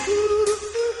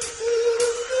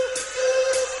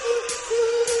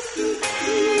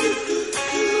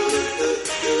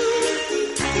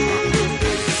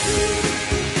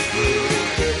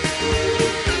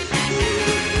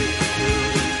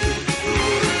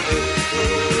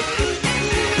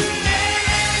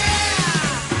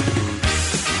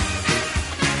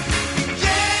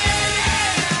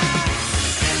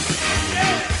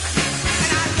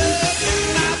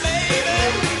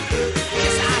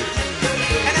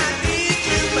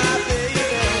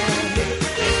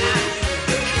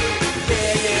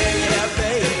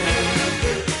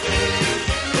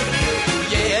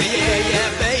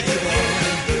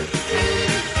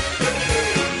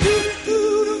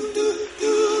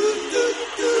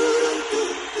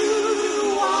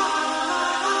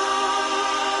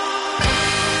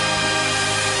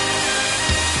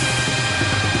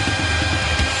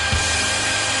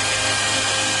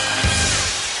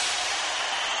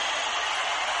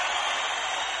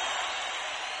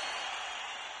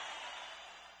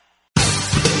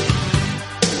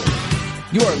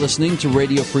 You are listening to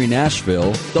Radio Free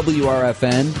Nashville,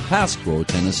 WRFN, Pasquo,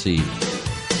 Tennessee.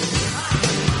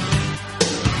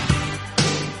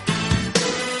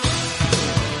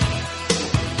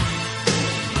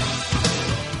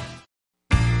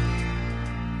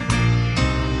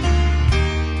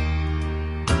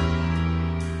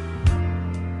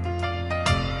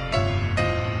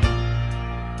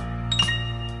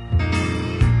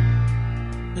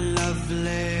 Love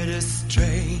letter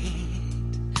straight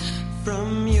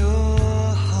from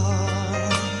your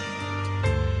heart.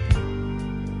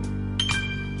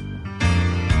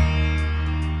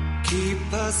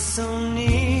 Keep us so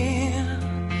near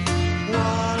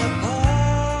while apart.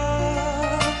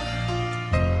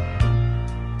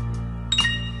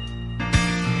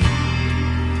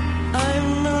 I'm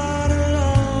not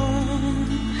alone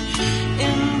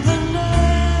in the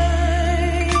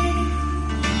night.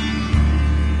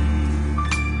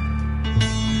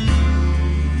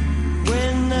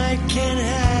 When I can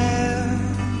have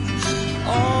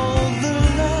all the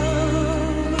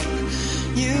love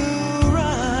you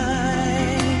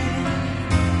write,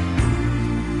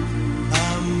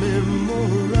 I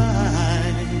memorize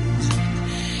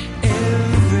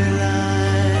every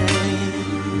line,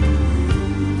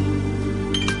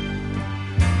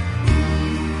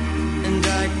 and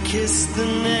I kiss the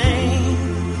name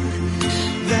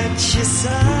that you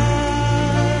sign.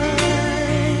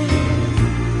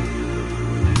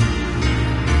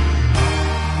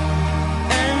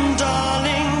 And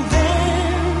darling,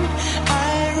 then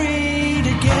I read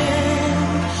again,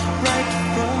 right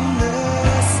from the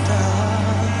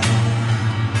start.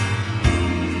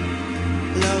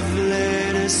 Love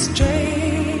letter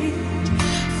straight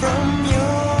from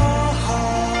your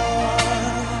heart.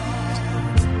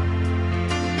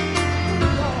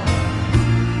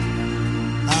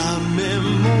 I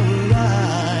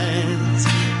memorize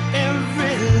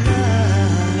every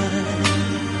line,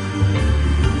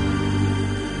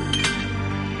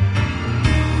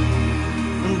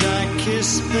 and I kiss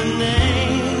the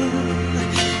name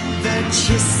that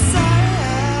you sign.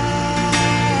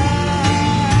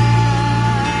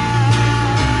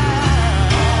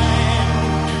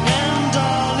 And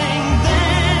darling,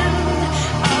 then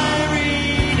I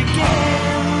read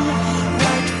again,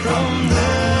 right from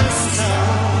the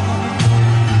start.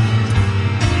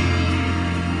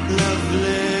 Love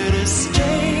letter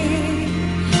straight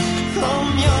from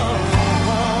your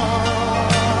heart.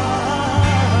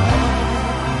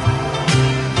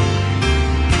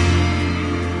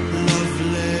 Love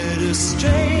letter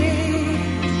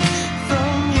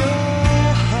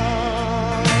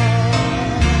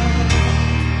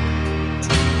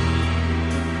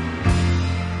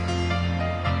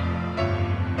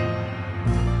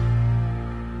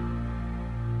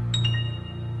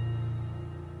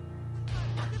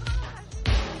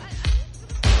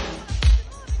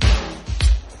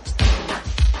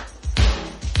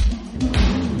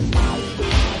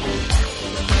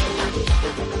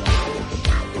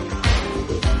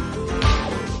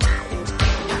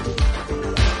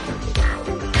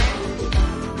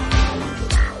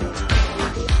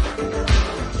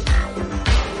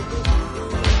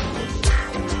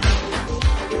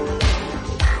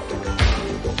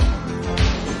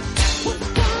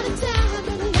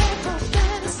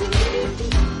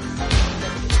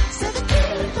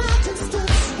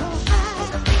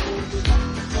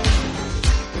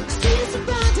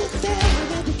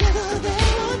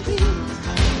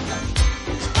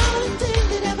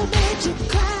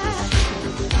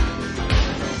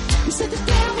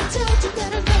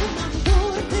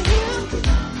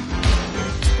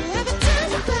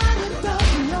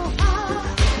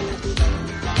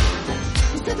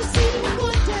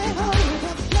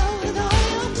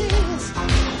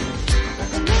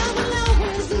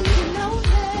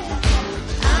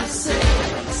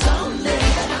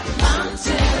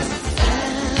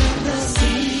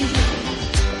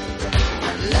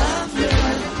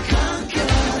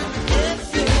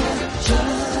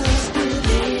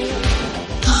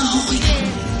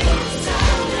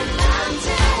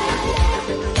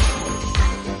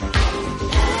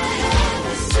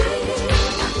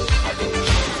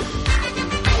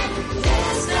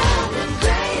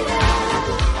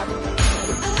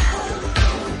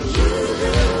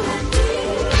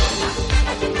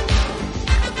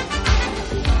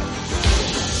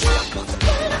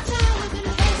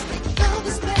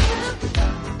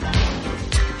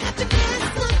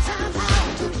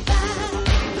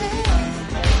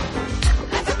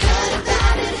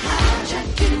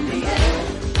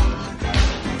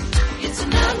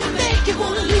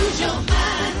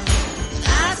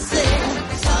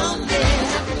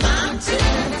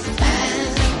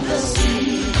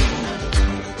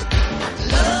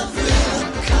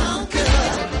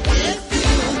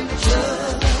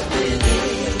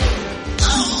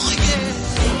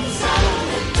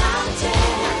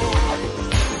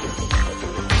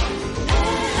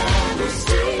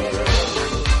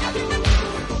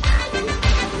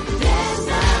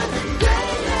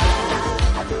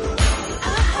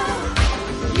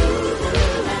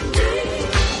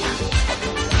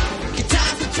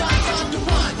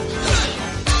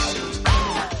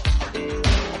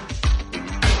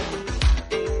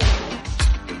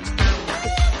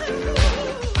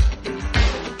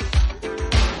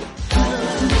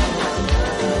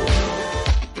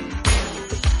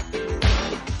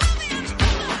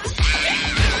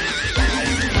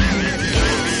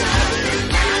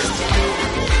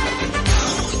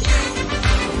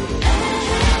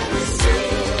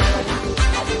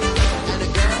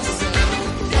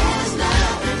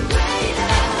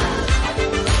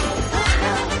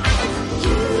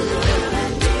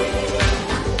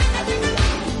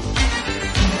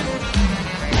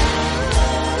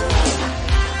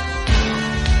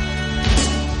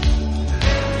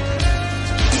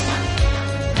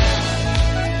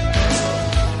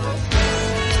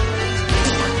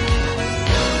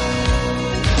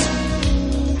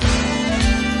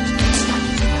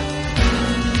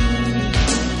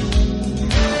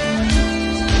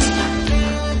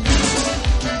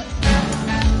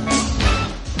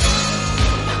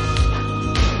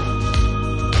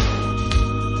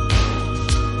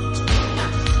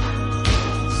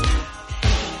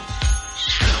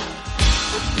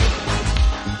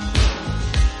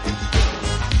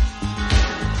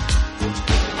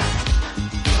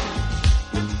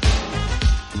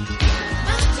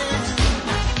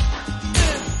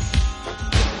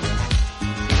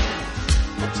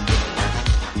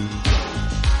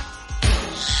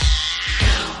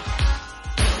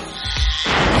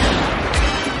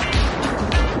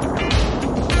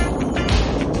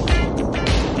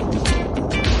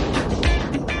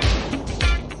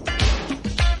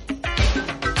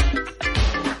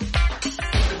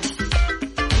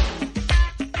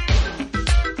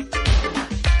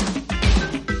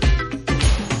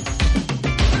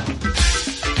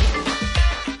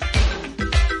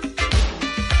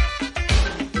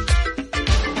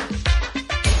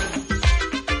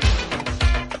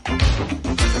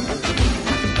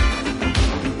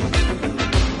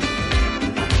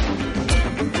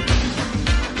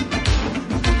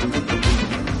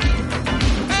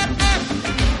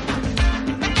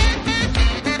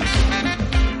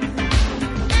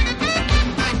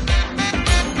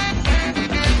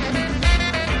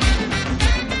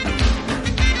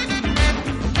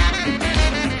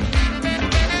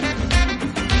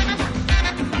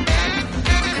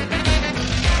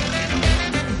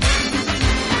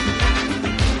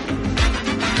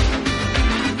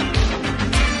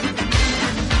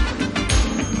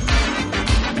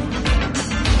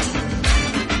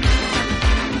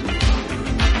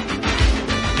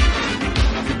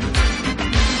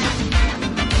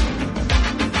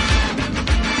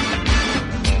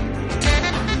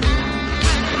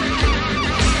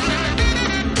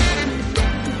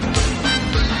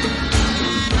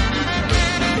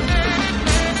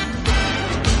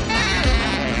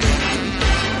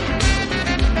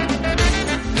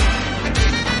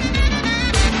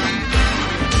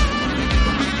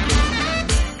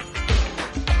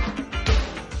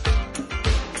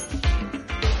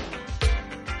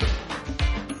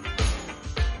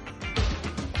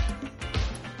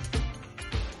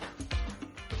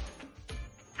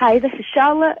Hi, this is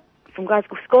Charlotte from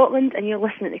Glasgow, Scotland, and you're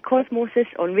listening to Cosmosis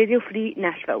on Radio Free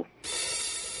Nashville.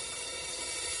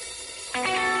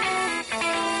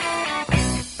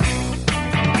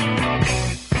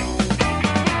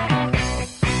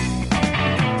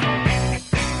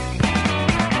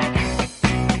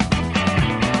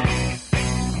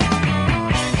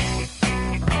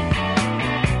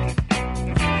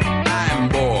 I'm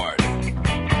bored.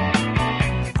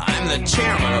 I'm the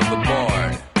chairman of the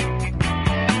board.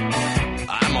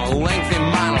 I'm a lengthy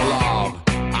monologue.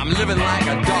 I'm living like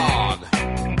a dog.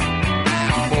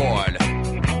 I'm bored.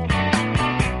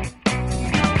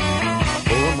 I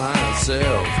bore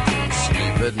myself to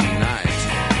sleep at night.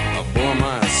 I bore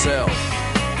myself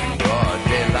in broad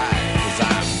daylight 'cause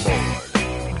I'm bored.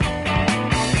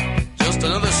 Just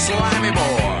another slimy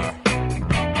bore.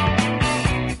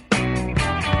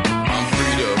 I'm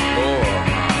free to bore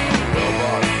my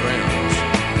robot friends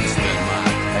and spend my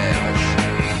cash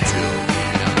till the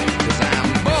end 'cause I'm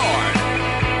bored.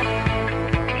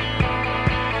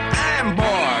 I'm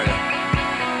bored.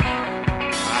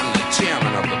 I'm the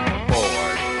chairman of the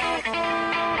board.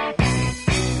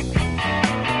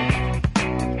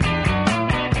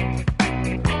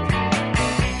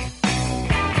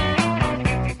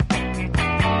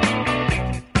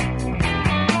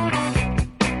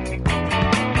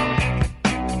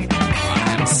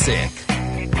 I'm sick.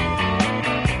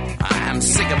 I'm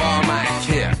sick of all my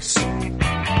kicks.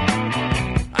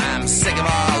 I'm sick of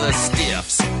all the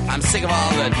stiffs. I'm sick of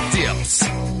all the dips.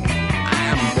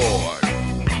 I'm bored.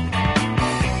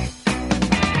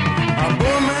 I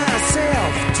bore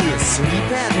myself to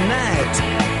sleep at night.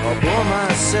 I bore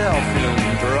myself in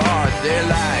broad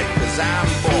daylight 'cause I'm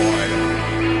bored.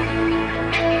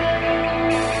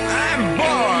 I'm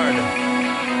bored.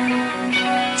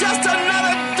 Just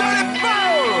another dirty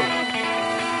fool.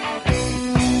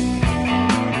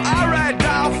 All right,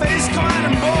 dollface, come on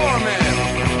and bore me.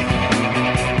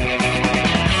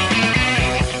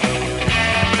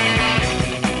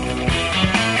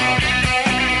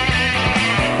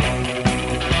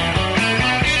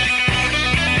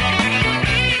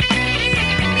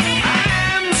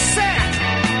 I'm sick.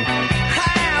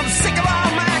 I'm sick of all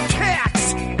my kicks.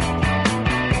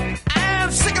 I'm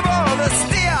sick of all the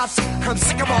stiffs. I'm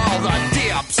sick of all the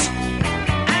dips.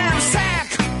 I'm sick.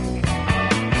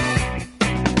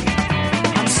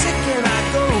 I'm sick and I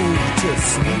go to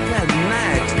sleep at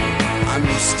night. I'm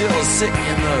still sick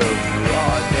in the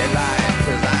broad daylight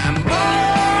 'cause I'm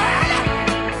bored.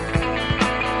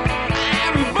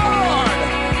 I'm bored.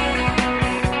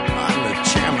 I'm the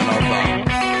chairman of the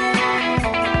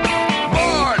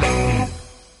board.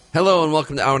 Hello and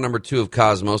welcome to hour number 2 of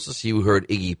Cosmosis. You heard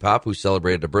Iggy Pop, who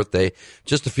celebrated a birthday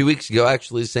just a few weeks ago,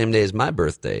 actually the same day as my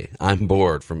birthday. I'm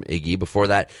Bored from Iggy. Before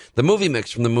that, the movie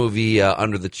mix from the movie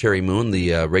Under the Cherry Moon,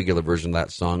 the regular version of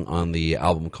that song on the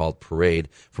album called Parade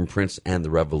from Prince and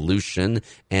the Revolution.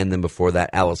 And then before that,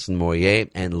 Alison Moyet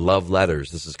and Love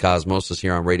Letters. This is Cosmosis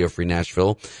here on Radio Free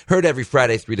Nashville. Heard every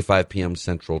Friday, 3 to 5 p.m.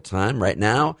 Central Time. Right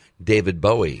now, David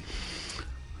Bowie.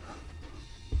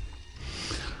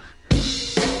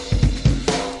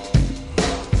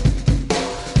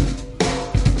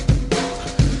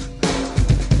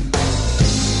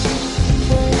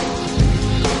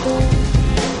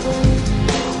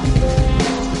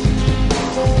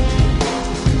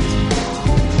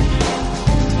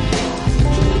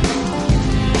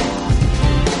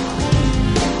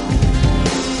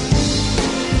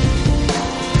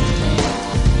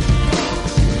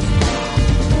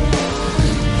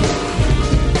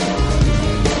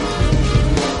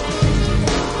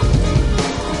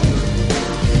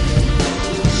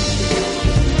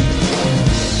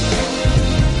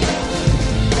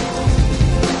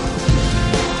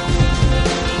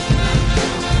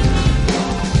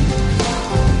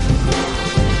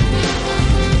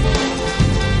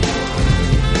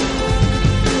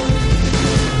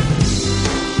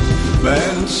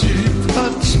 Man, she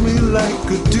punched me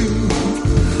like a dude.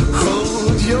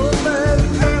 Hold your man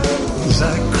as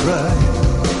I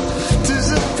cried.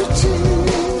 'Tis a pity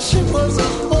she was a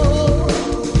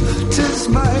whore. 'Tis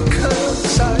my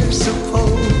curse, I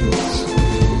suppose.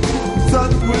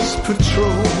 That was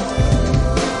patrol.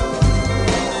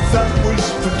 That was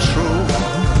patrol.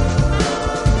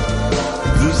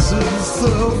 This is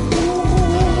the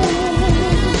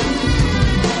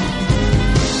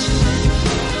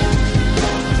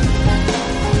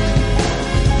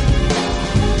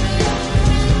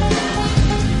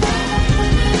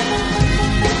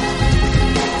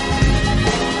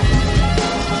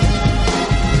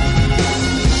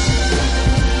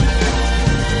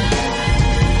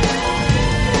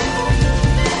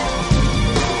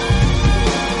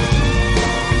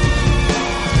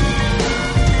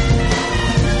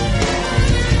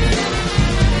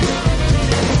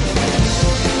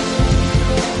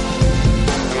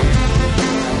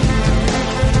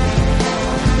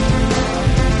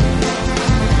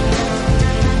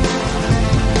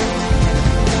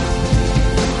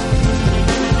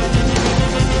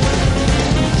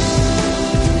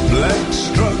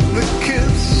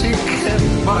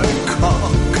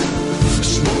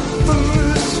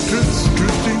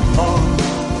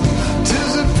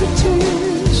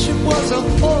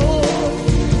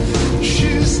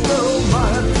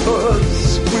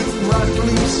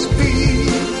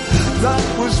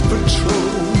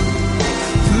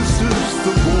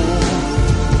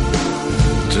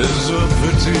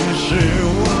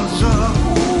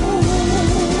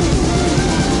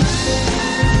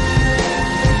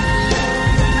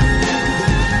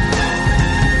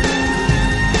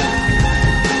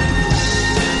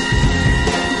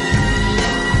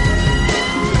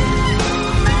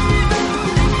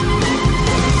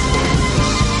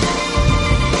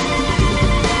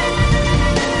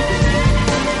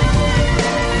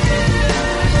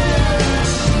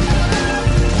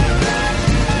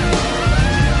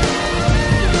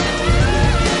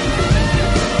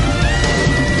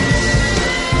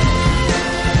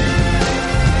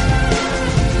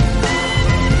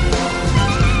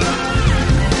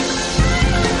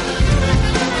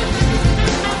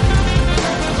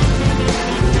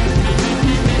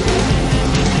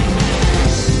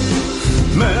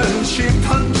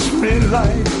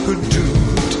life could do.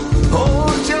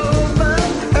 Hold your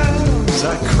hands,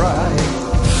 I cried.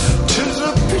 'Tis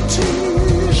a pity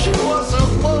she was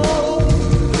alone.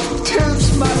 'Tis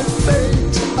my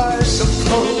fate, I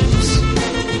suppose.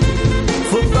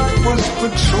 For that was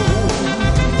patrol.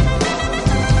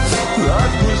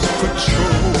 That was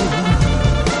patrol.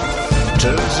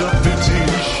 'Tis a pity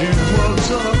she was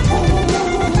alone.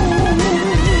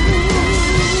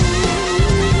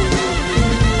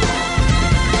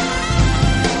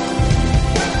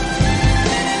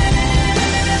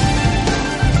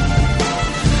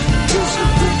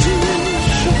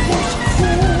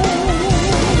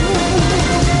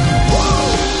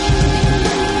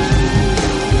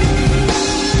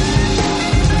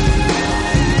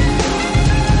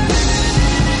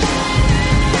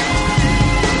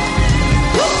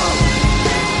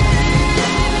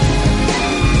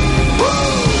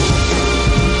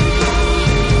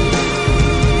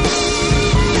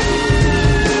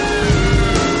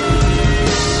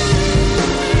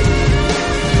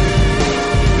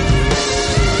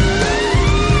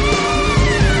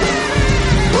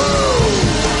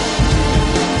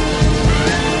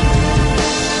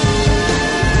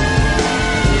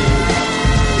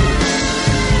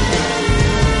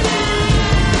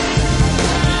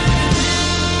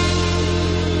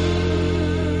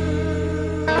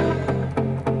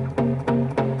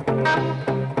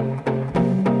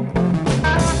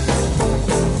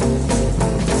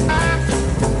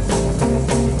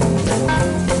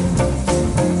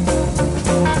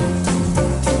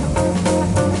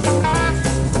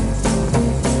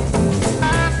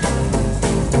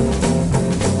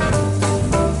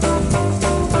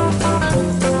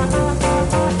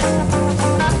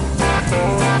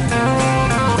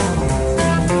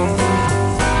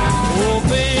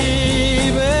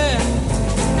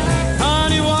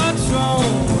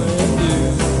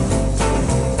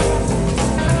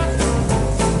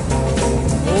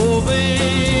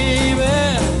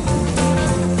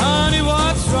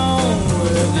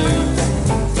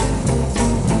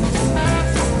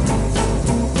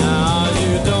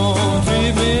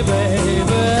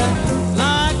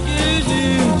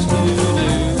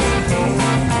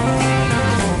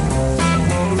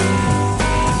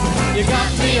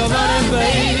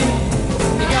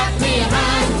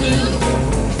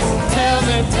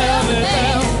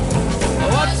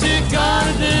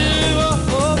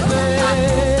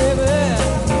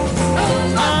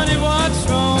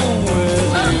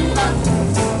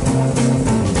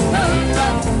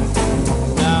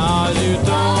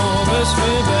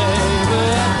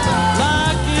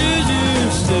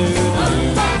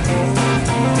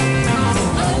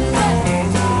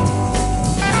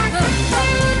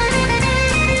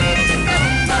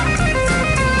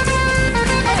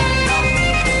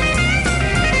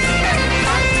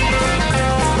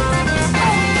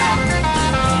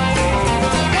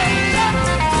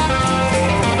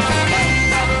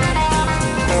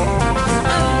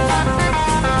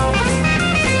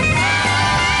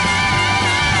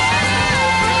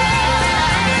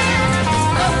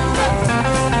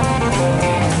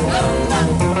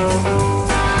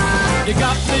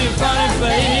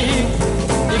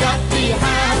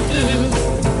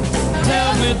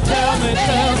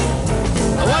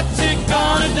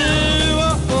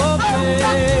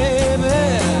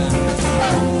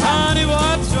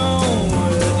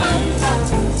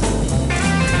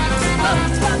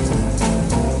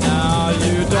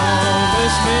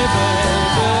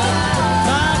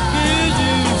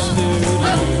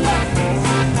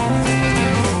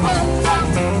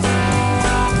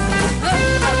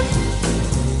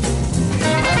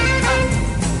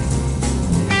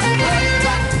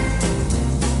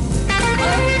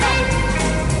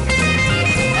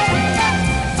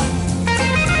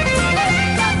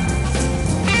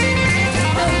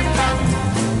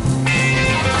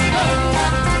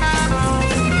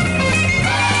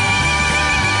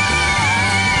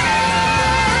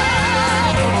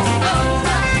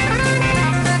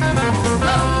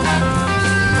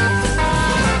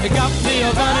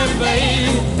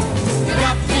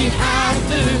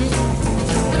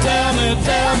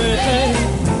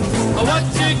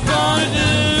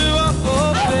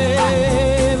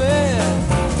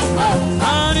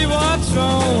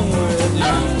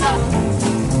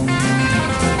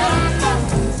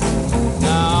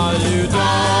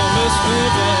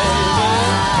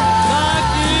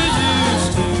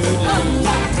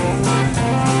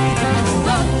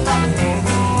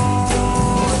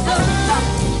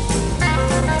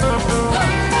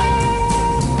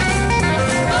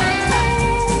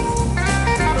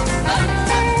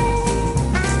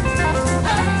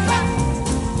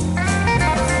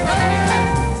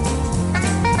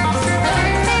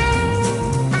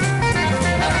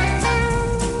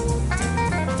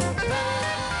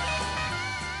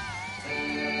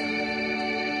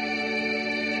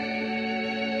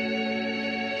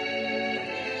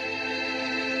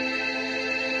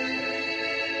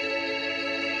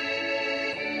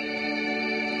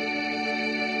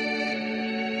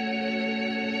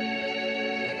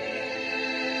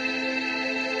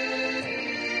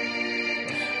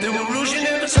 There were rules you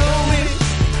never told me.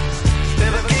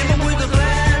 Never came up with a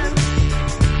plan.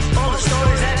 All the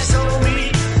stories that you told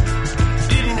me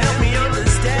didn't help me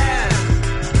understand.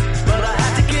 But I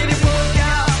had to get it worked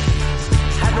out.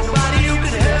 Had nobody who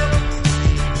could help.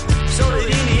 So that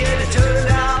in the end it turned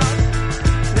out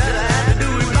that I had to do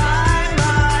it by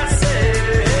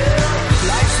myself.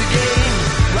 Life's a game,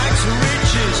 life's for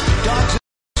riches, dogs and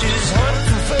bitches hunt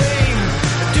for fame.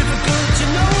 Difficult to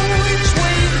know which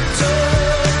way to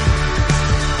turn.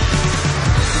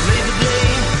 Lay the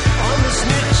blame on the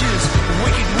snitches,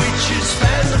 wicked witches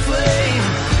fan the flame.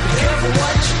 Be careful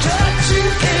what you touch in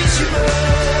case you burn.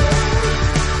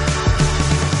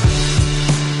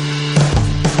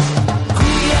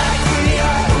 Queenie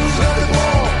eye, who's got the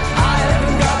ball? I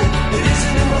haven't got it, it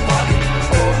isn't in my pocket.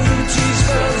 OUT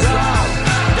spells out,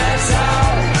 that's how.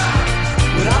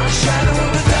 Without a shadow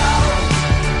of a doubt,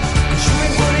 'cause you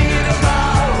ain't putting it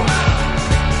about.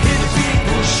 Hear the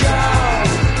people shout,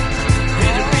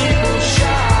 hear the people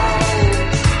shout.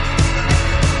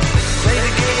 Play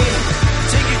the game,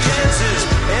 take your chances.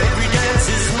 Every dance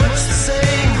is much the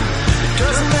same. It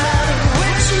doesn't matter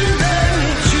which you then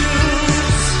you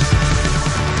choose.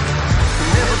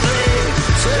 Never blame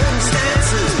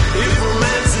circumstances if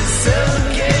romance is seldom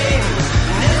game.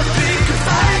 Never pick a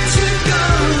fight you're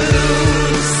gonna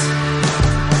lose.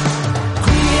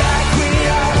 Queenie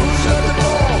eye, who's got the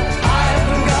ball? I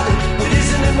haven't got it, it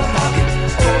isn't in my pocket.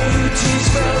 OUT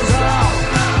spells out,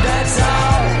 that's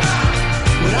how.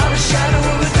 Without a shadow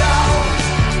of a doubt,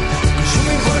 'cause you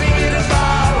ain't putting it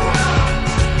about.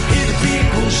 Hear the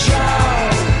people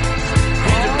shout,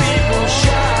 hear the people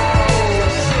shout.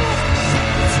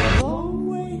 It's a long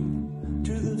way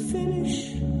to the finish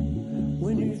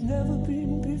when you've never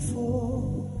been before.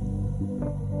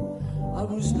 I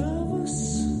was nervous,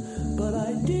 but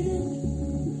I did it.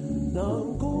 Now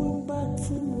I'm going back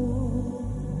for more.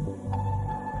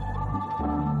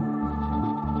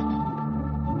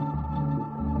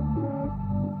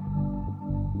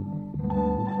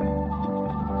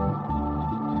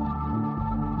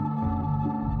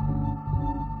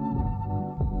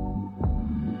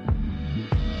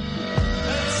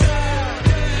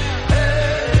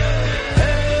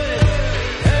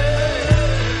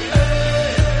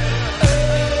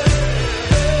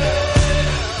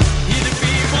 Hear the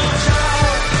people shout.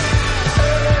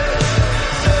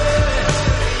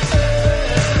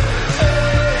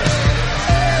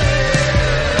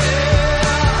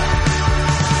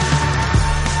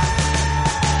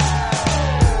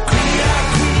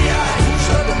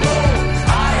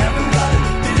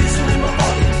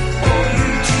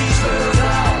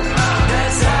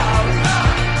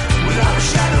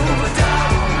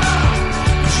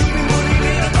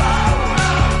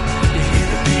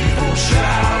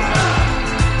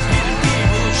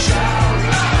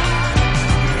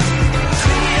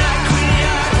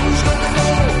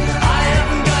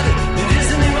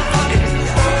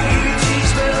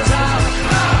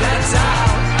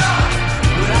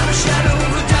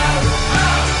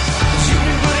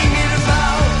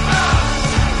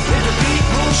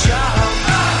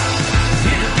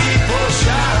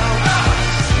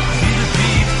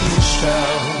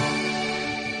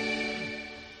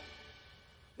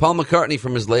 Paul McCartney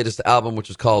from his latest album, which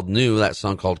was called New, that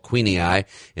song called Queenie Eye.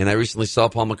 And I recently saw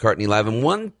Paul McCartney live. And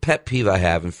one pet peeve I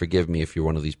have, and forgive me if you're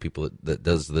one of these people that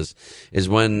does this, is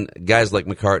when guys like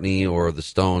McCartney or the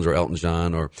Stones or Elton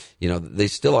John or, you know, they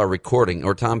still are recording,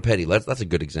 or Tom Petty, that's a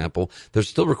good example. They're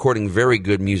still recording very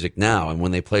good music now. And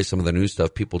when they play some of the new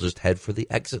stuff, people just head for the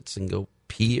exits and go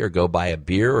pee or go buy a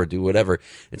beer or do whatever.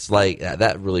 It's like,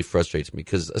 that really frustrates me,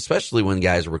 because especially when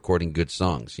guys are recording good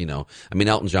songs, you know. I mean,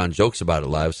 Elton John jokes about it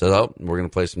live, says, oh, we're going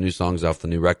to play some new songs off the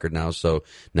new record now, so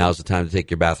now's the time to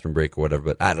take your bathroom break or whatever.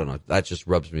 But I don't know, that just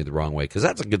rubs me the wrong way, because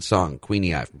that's a good song,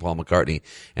 Queenie Eye from Paul McCartney,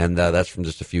 and that's from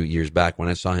just a few years back. When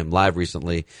I saw him live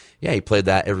recently, yeah, he played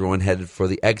that, everyone headed for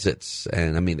the exits,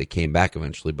 and I mean, they came back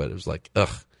eventually, but it was like,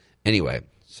 ugh. Anyway,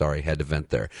 sorry, had to vent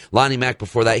there. Lonnie Mac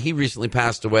before that, he recently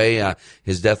passed away.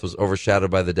 His death was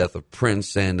overshadowed by the death of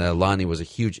Prince, and Lonnie was a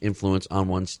huge influence on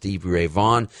one Stevie Ray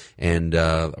Vaughan, and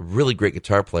a really great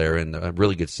guitar player and a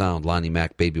really good sound. Lonnie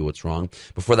Mac, Baby What's Wrong.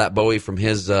 Before that, Bowie from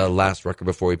his last record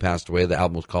before he passed away. The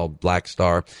album was called Black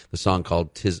Star. The song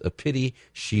called 'Tis a Pity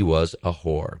She Was a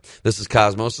Whore. This is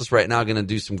Cosmosis. Right now, going to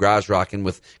do some garage rocking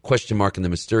with Question Mark and the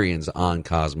Mysterians on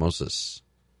Cosmosis.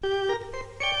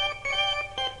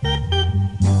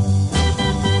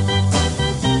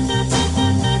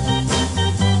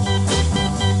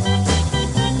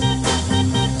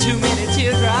 Too many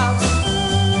teardrops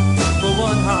for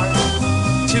one heart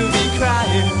to be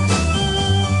crying.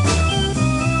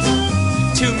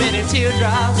 Too many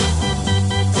teardrops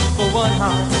one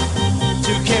heart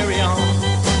to carry on.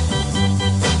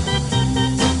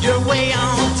 You're way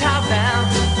on top now.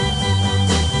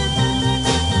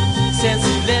 Since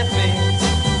you left me,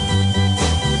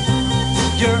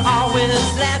 you're always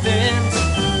laughing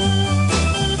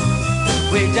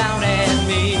way down at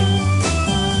me.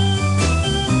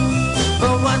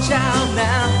 But watch out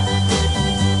now,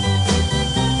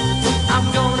 I'm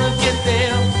gonna get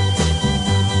there.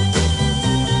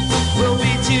 We'll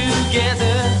be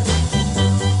together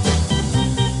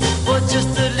for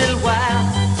just a little while,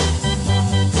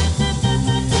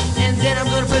 and then I'm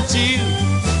gonna put you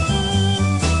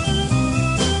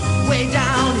way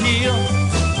down here,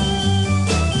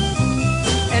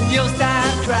 and you'll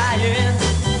start crying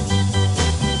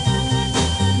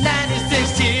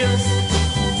 96 tears.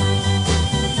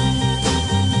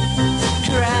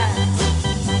 Cry,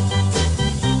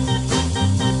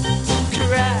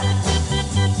 cry.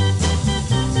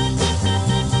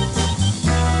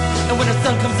 And when the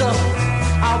sun comes up,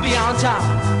 I'll be on top.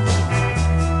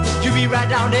 You be right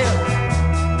down there,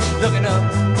 looking up.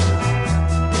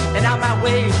 And out my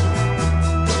way,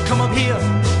 come up here,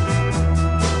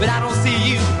 but I don't see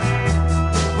you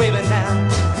waving now.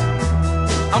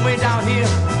 I'm way down here,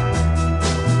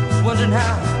 wondering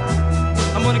how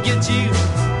I'm gonna get you,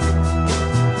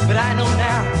 but I know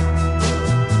now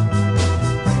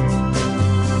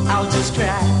I'll just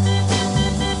cry,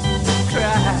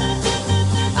 cry,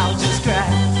 I'll just cry.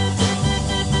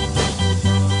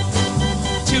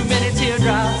 Too many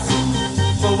teardrops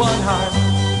for one heart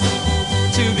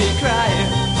to be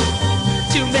crying.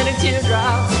 Too many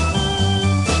teardrops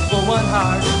for one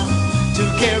heart to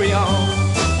carry on.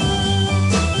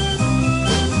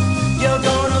 You're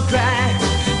gonna cry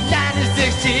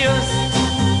 96 tears.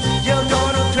 You're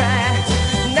gonna cry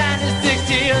 96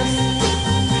 tears.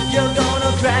 You're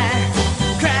gonna cry,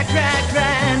 cry, cry,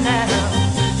 cry now.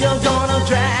 You're gonna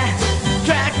cry,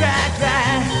 cry, cry, cry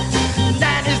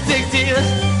 96 tears.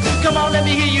 Come on, let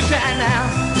me hear you cry now.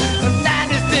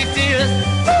 96 tears.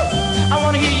 Woo! I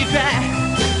wanna hear you cry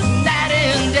night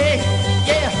and day,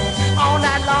 yeah, all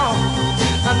night long.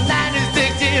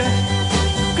 96 tears.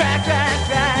 Cry, cry,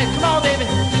 cry. Come on, baby,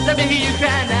 let me hear you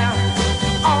cry now,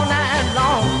 all night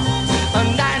long.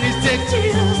 96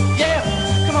 tears, yeah,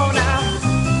 come on now.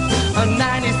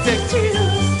 96 tears.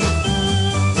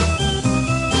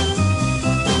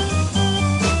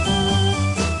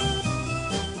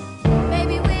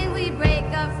 Baby, when we break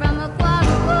up from a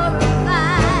quarrel or a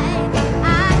fight,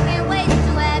 I can't wait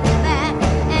to have you back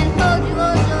and hold you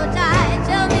oh so tight.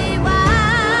 Tell me why.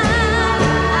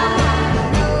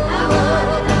 I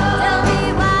wanna know. Tell me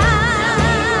why.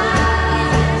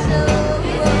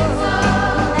 Is it so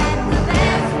that the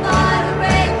best part of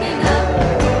breaking up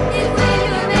is when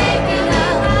you're making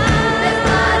up? Best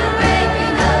part of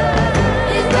breaking up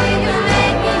is when you're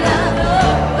making up.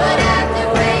 But after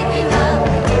breaking up,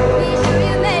 be sure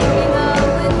you're making up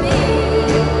with me.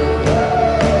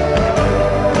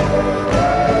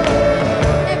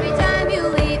 Every time you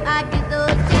leave, I get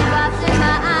those teardrops in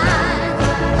my eyes,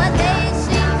 but they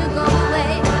seem to go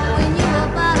away when you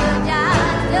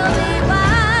apologize. Tell me why.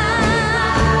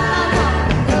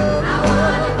 I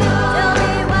wanna know. Tell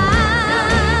me why.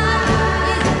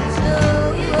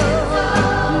 Is it so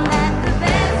that the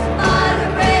best part of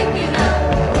breaking up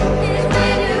is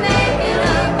when you're making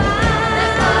up?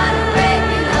 Best part of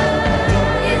breaking up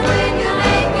is when you're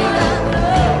making up.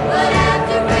 But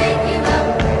after breaking up,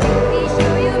 be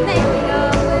sure you're making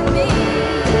up with me.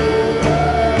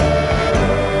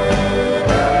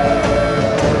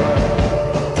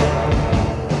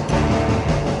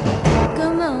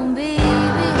 Come on,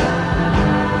 baby.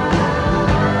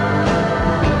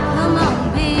 Come on,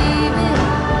 baby.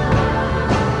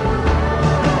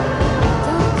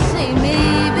 Don't say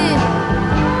maybe.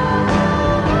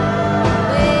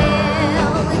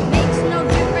 Well, it makes no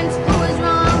difference who is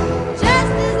wrong,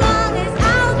 just as long as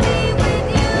I'll be with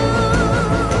you.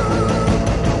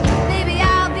 Maybe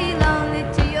I'll be lonely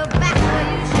till you're back where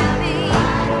you should be,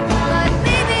 but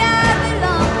baby I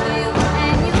belong to you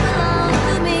and you belong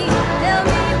to me. Tell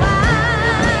me why.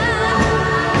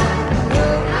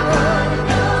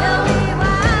 Tell me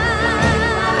why.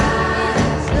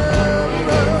 Is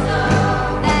it so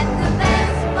that the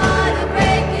best part of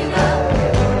breaking up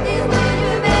is when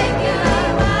you're making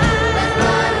up? Best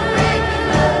part of breaking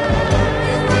up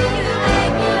is when you're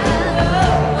making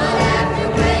up. But after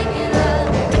breaking up,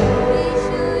 be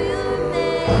sure you're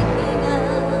making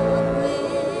up with.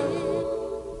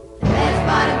 The best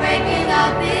part of breaking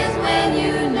up is when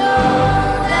you know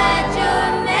that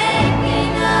you're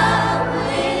making up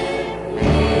with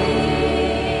me.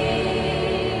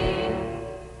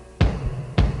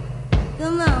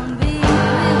 Come on, baby.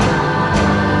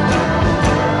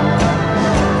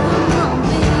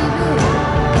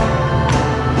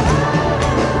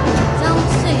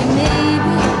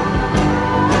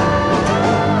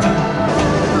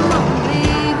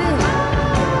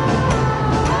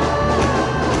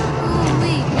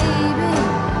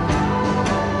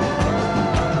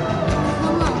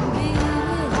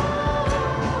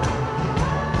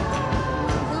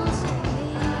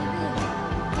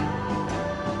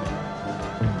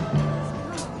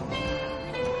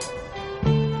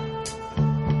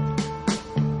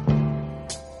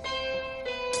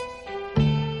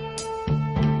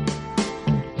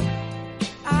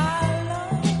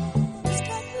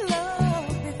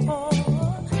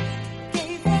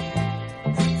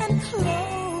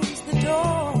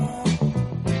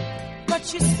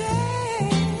 she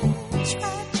said,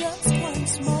 try just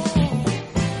once more.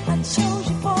 I chose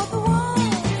you for the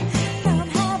one. Now I'm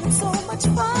having so much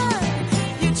fun.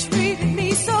 You treated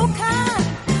me so kind.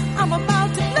 I'm about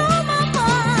to blow my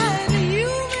mind. You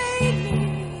made me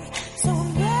so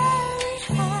very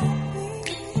happy.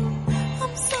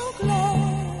 I'm so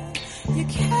glad you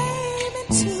came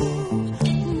into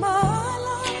my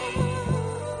life.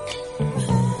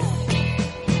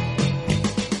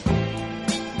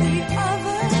 The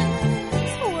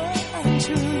others were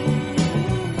untrue,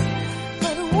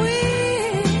 but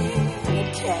when it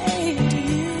came to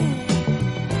you,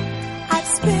 I'd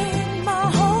spend my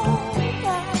whole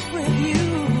life with you.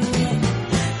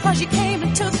 'Cause you came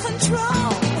and took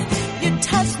control. You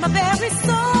touched my very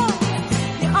soul.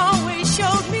 You always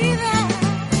showed me that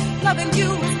loving you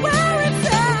was where it's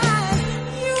at.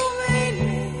 You made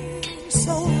me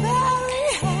so very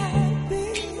happy.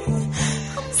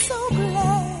 I'm so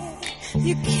glad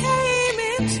you came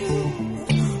into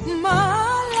my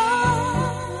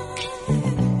life.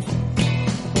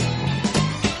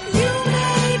 You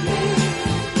made me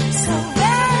so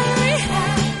very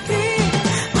happy.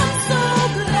 I'm so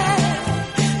glad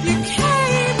you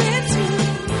came into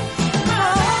my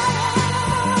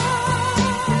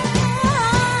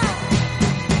life.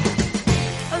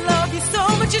 I love you so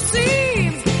much it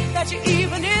seems that you're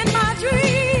even in my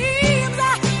dreams.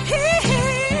 I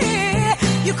hear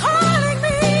you calling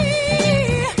me.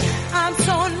 I'm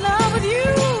so in love with you.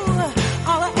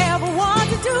 All I ever want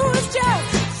to do is just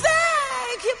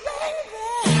thank you, baby.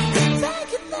 Thank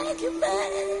you,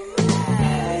 baby.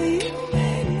 You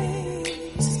made me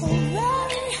so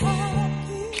very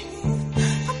happy.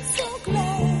 I'm so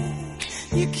glad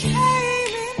you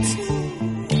came into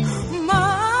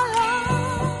my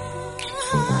life.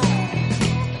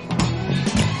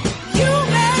 You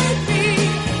made me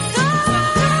so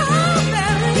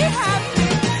very happy.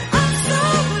 I'm so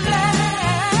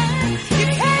glad you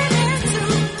came into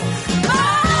my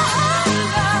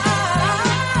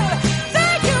life.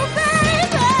 Thank you,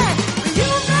 baby. You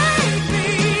made me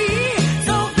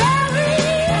so very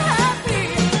happy.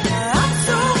 I'm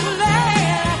so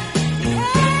glad you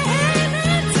came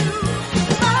into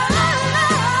my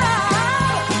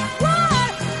life.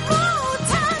 One more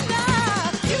time now.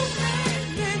 You made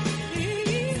me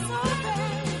so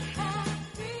very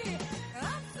happy.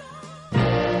 I'm so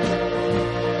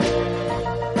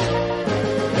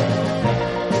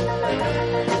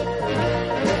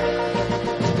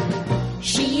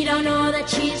She don't know that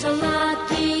she's a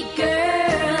lucky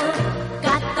girl.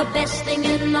 Got the best thing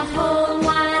in the whole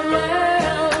wide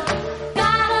world.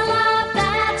 Got a love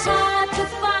that's hard to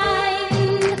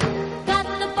find. Got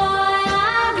the boy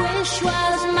I wish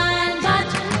was mine, but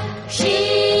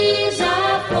she's a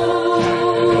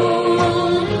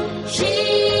fool.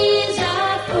 She's a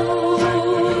fool.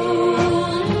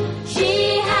 She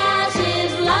has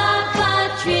his love but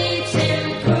treats him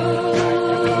cruel.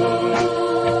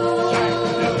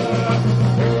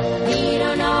 He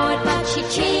don't know it, but she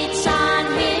cheats on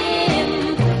him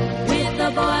with the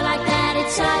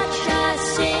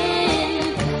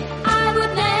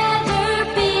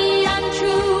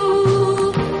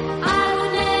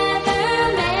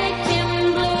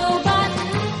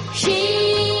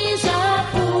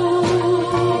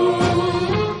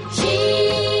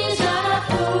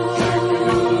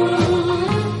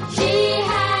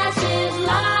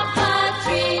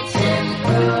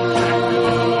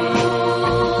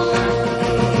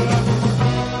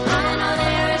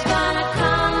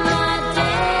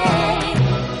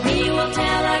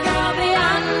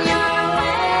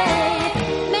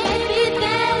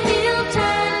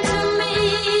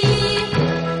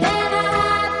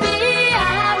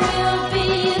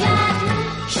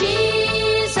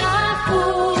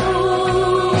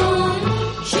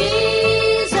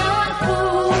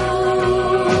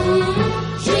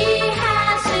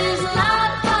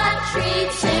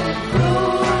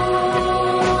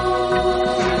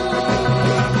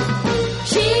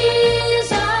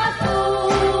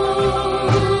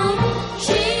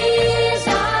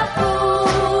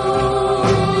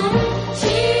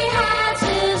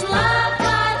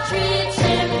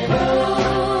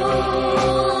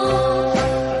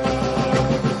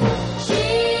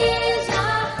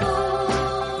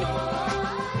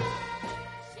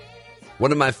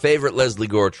One of my favorite Leslie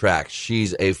Gore tracks,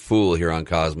 She's a Fool, here on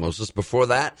Cosmosis. Before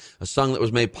that, a song that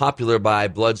was made popular by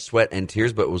Blood, Sweat, and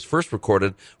Tears, but was first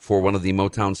recorded for one of the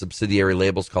Motown subsidiary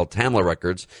labels called Tamla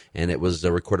Records, and it was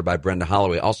recorded by Brenda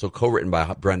Holloway, also co-written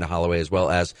by Brenda Holloway, as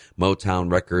well as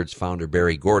Motown Records founder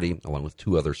Berry Gordy, along with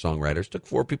two other songwriters. Took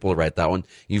 4 people to write that one.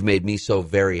 You've Made Me So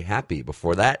Very Happy.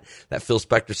 Before that, that Phil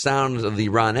Spector sound of the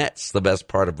Ronettes, The Best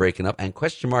Part of Breaking Up, and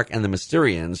Question Mark and the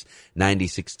Mysterians,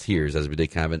 96 Tears, as we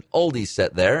did kind of an oldie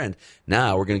set there. And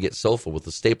now we're going to get soulful with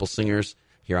the Staple Singers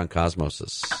here on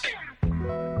Cosmosis.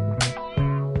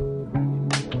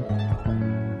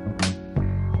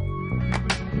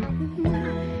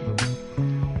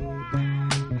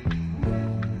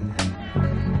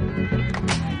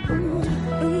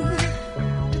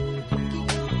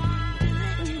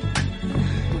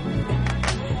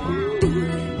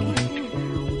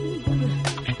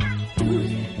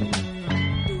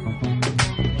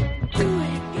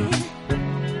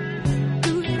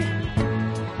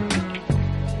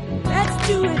 Let's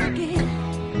do it again.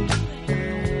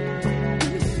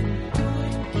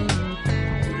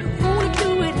 Wanna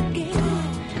do it again.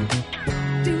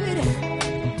 Do it.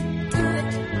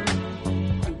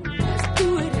 Let's do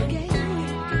it again.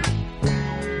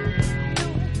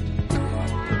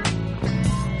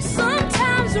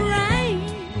 Sometimes the rain,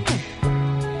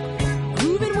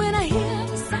 grooving when I hear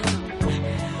the sound,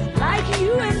 like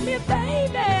you and me,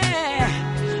 baby,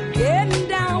 getting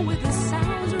down with the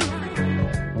sounds around.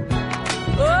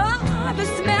 Oh, the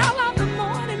smell of the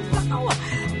morning flower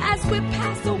as we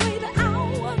pass away the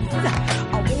hours.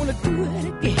 I wanna do it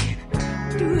again,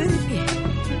 do it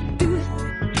again, do it.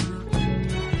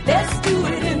 Let's do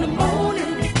it in the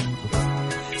morning,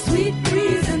 sweet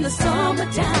breeze in the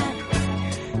summertime.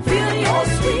 Feel your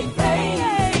sweet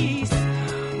face,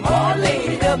 all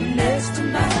laid up next to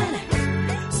mine.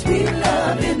 Sweet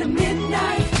love in the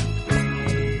midnight,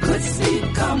 good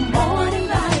sleep come morning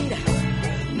light.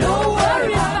 No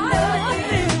worry about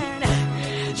nothing,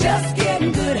 just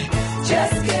getting good,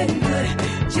 just getting good,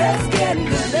 just getting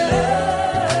good love.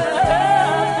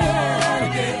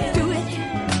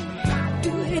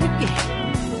 Do it again,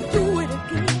 do it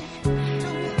again,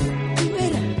 do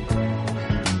it.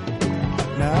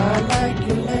 Now I like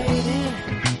you, lady,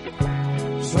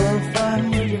 so fine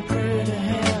with your pretty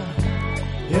hair.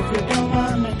 If you don't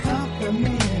want me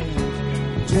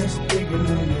compliment, just dig a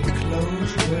little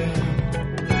closer.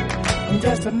 I'm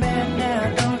just a man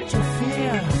now, don't you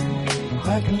fear?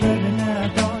 I can love you now,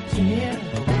 don't you hear?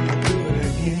 Do it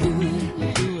again,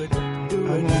 do it, I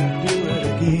wanna do it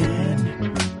again.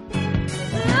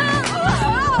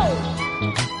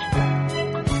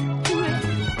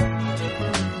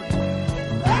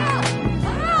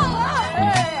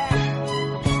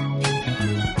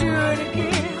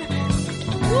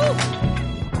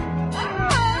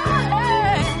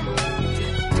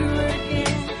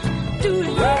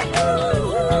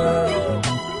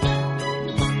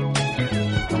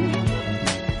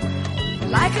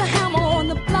 Like a hammer on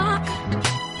the block,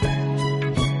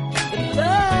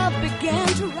 love began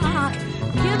to rock.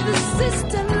 Give the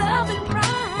sister love and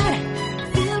pride.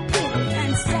 Feel pretty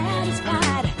and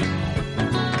satisfied.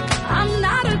 I'm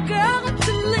not a girl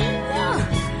to linger,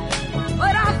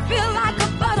 but I feel like a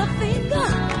butterfinger.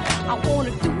 I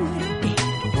wanna do it again,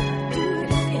 do it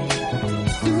again,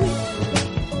 do it.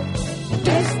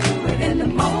 Let's do it in the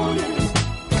morning,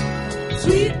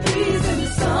 sweet breeze in the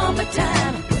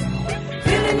summertime.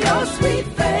 Feeling your sweet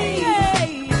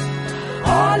face,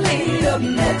 all laid up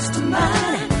next to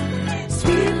mine.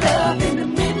 Sweet love in the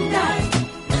midnight,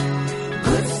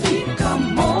 good sleep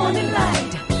come morning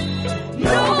light.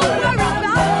 No worry about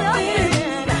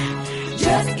nothing,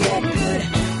 just getting good,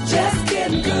 just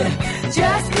getting good,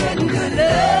 just getting good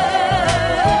love.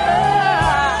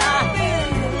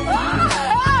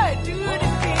 Do it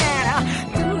again,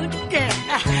 do it again,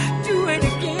 do it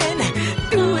again,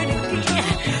 do it again,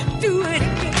 do it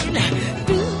again,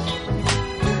 do it.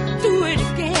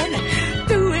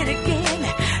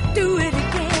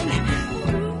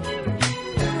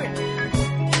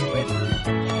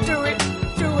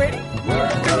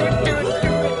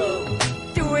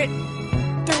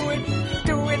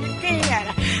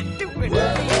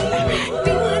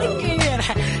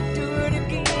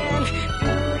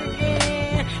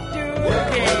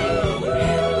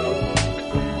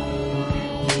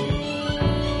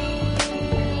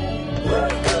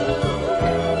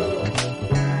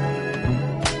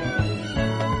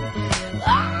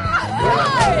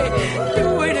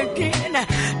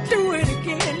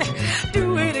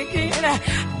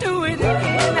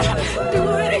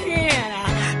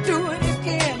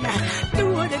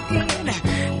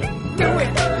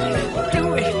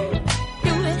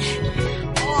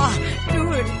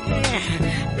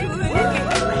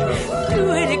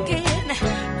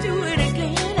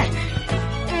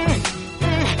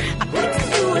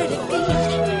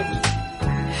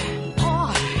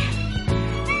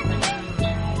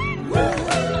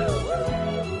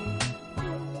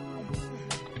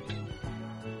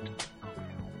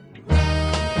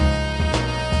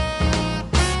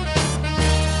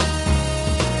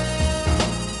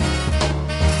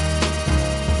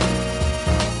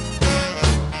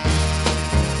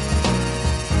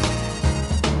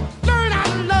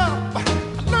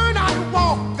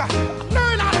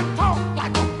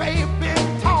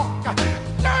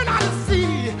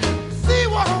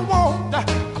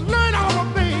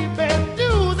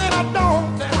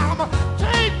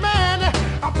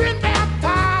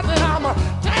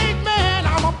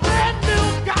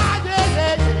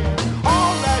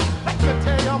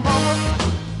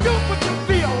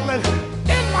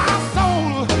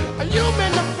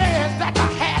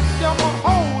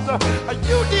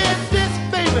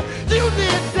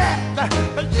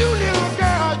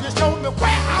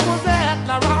 where I was at.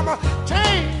 Now I'm a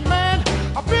changed man.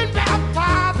 I've been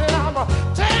baptized and I'm a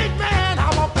changed man.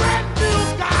 I'm a brand new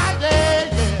guy,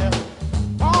 yeah,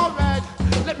 yeah. All right,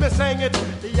 let me sing it.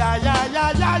 Yeah, yeah,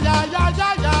 yeah, yeah, yeah, yeah,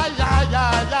 yeah, yeah, yeah,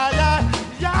 yeah, yeah, yeah.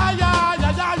 Yeah, yeah,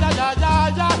 yeah, yeah, yeah, yeah, yeah,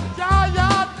 yeah, yeah,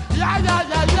 yeah, yeah,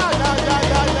 yeah, yeah, yeah, yeah,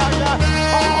 yeah, yeah, yeah.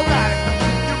 All right,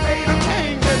 you made a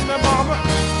change in me, mama.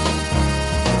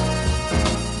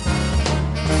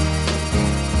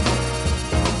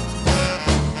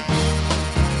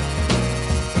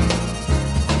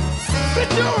 But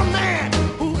you're a man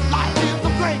whose life is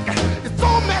a break. It's so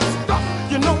messed up,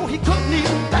 you know he couldn't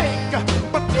even think.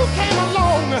 But you came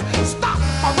along, stopped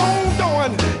my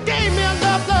wrongdoing, gave me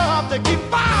enough love to keep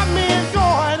fire me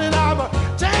going. And I'm a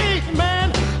changed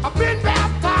man. I've been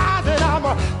baptized and I'm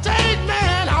a changed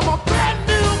man. I'm a brand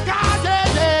new guy,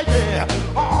 yeah, yeah,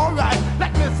 yeah. All right,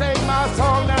 let me sing my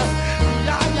song now.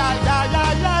 Yeah, yeah, yeah,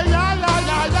 yeah, yeah, yeah, yeah,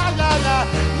 yeah, yeah, yeah,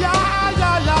 yeah,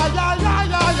 yeah, yeah, yeah, yeah,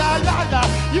 yeah, yeah, yeah, yeah.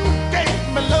 You gave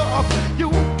me love, you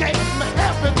gave me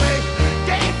everything,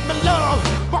 gave me love,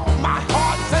 brought my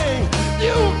heart sing.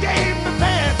 You gave me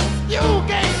pants, you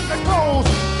gave me clothes,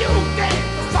 you gave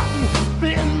me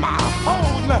something in my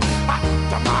home. Na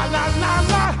na na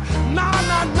na na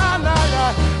na na na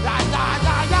yeah yeah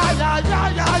yeah yeah yeah yeah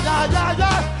yeah yeah yeah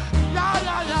yeah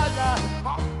yeah yeah yeah.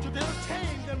 Oh, you did a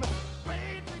change and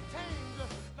made me change.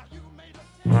 Now you made a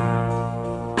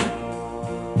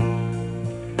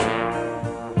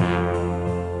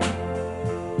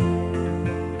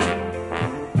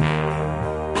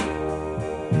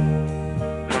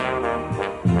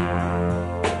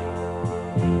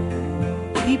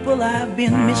People have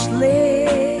been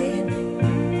misled,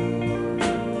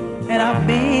 and I've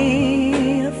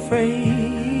been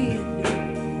afraid.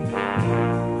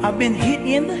 I've been hit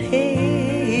in the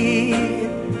head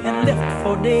and left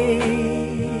for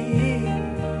dead.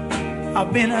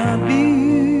 I've been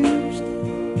abused,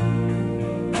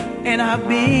 and I've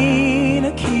been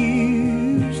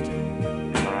accused.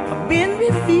 I've been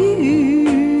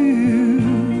refused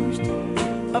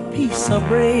a piece of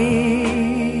bread.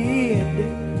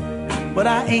 But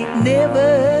I ain't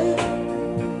never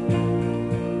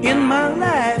in my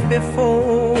life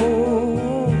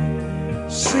before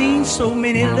seen so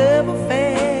many love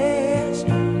affairs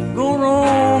go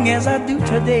wrong as I do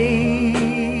today.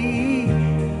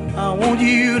 I want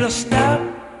you to stop,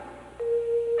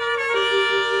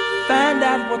 find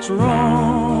out what's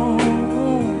wrong,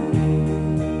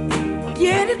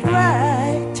 get it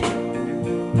right,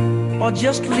 or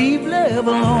just leave love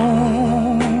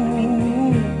alone.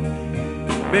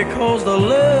 Because the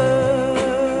love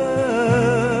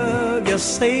you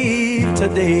save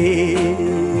today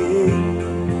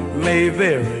may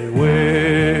very well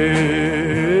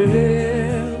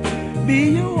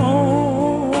be your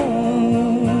own.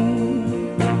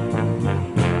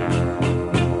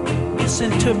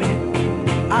 Listen to me,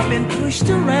 I've been pushed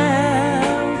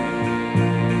around,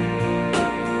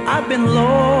 I've been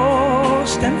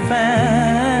lost and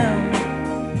found,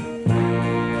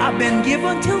 I've been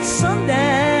given till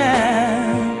sundown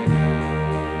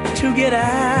to get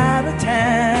out of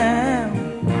town.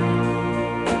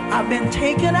 I've been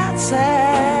taken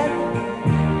outside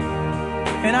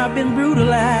and I've been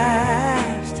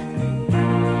brutalized,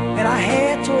 and I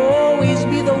had to always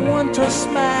be the one to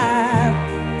smile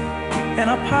and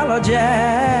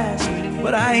apologize.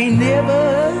 But I ain't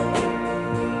never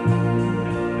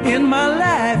in my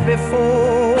life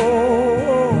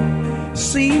before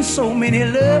seen so many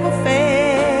love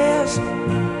affairs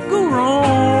go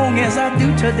wrong as I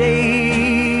do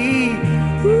today.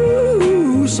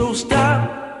 Ooh, so stop,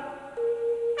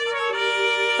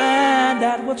 find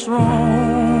out what's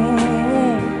wrong,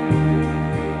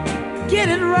 get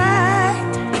it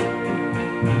right,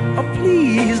 or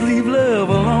please leave love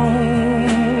alone.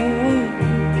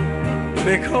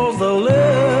 Because the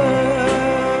love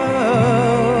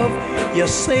you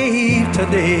save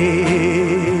today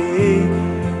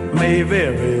may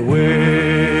very well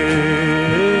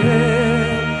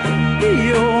be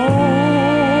your own.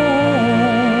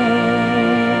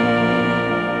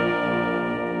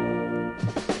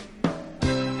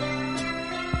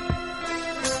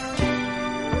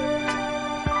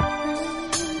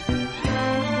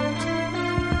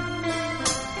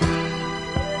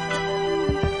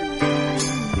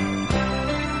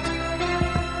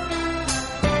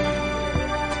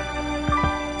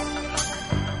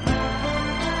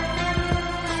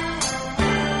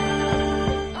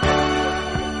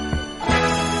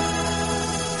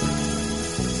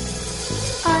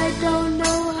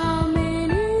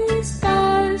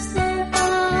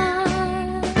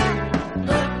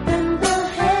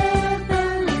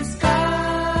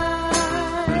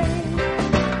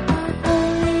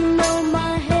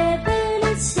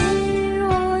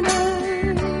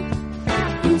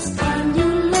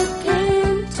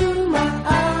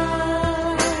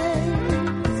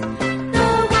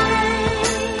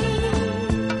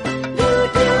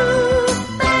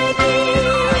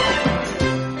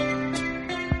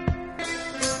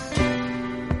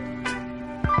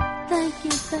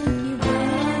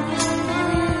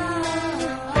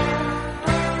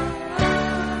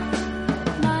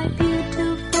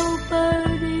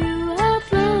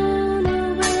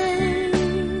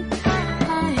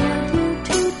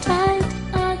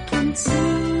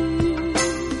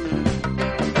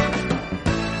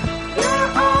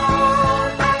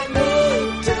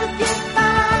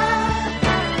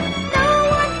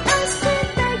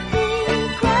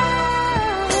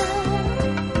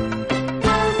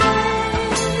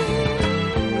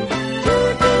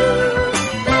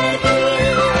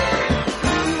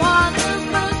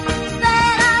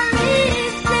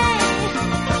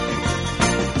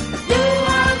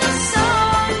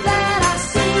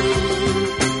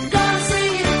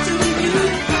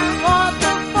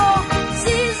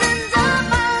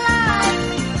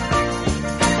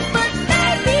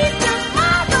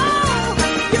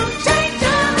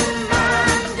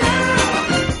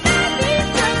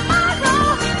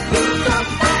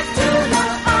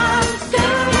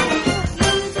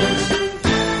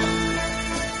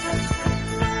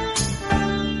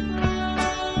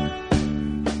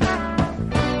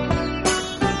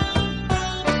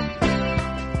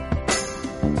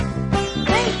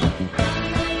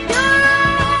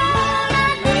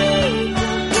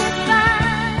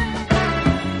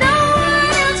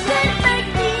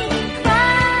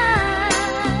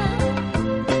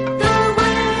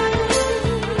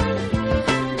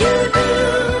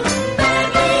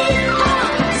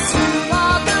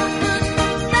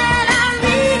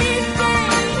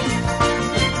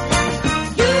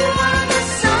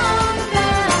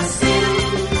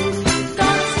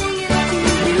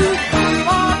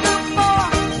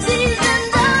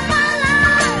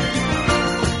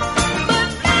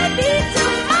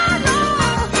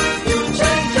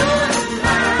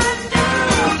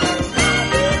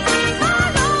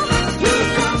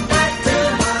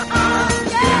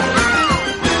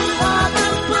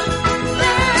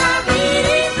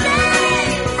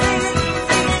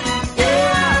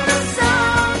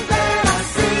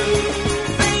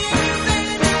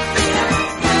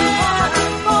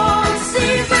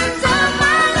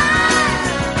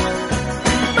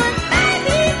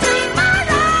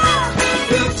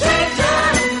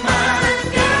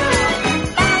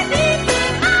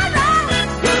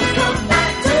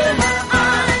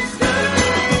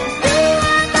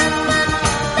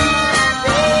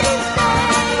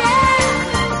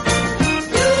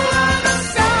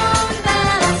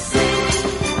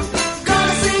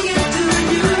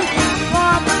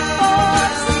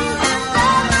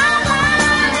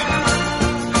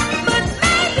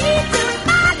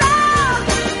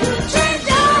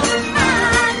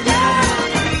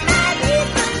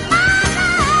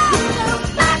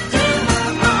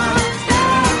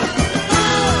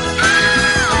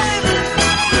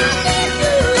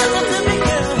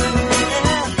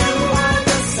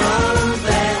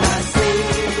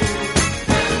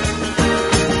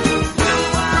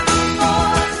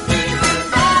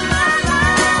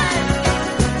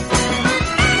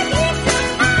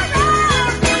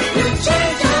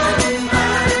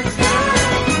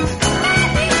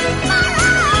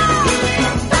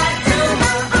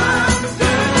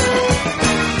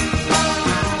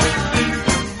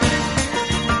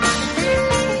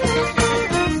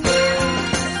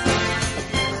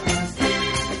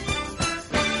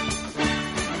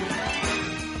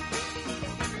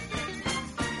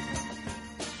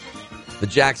 The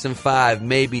Jackson 5,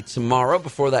 Maybe Tomorrow.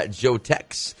 Before that, Joe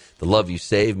Tex, The Love You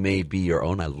Save May Be Your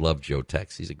Own. I love Joe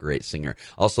Tex. He's a great singer.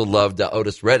 Also loved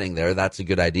Otis Redding there. That's a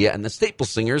good idea. And the Staple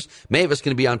Singers, Mavis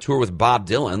going to be on tour with Bob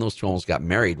Dylan. Those two almost got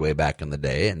married way back in the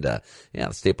day. And the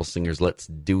Staple Singers, Let's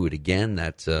Do It Again.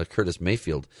 That Curtis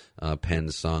Mayfield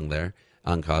penned song there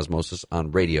on Cosmosis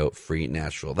on Radio Free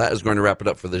Nashville. That is going to wrap it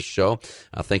up for this show.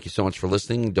 Thank you so much for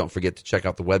listening. Don't forget to check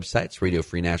out the websites,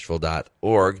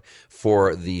 radiofreenashville.org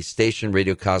for the station,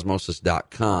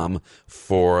 radiocosmosis.com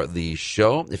for the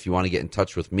show. If you want to get in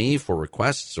touch with me for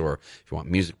requests or if you want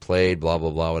music played, blah,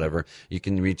 blah, blah, whatever, you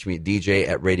can reach me at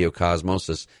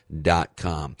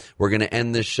dj@radiocosmosis.com. We're going to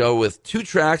end this show with 2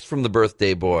 tracks from the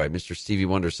birthday boy, Mr. Stevie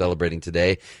Wonder, celebrating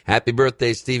today. Happy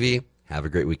birthday, Stevie. Have a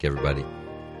great week, everybody.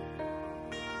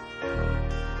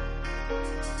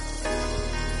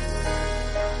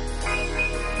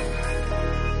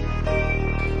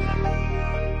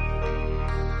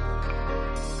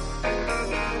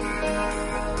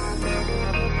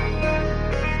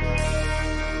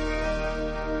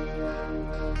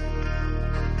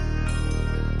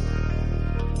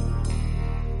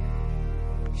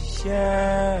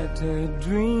 Shattered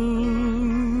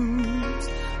dreams,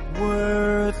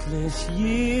 worthless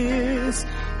years.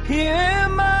 Here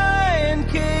am I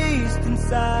encased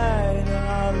inside a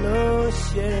hollow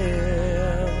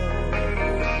shell.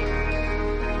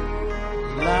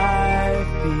 Life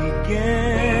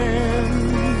began,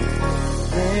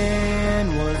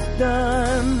 then was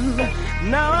done.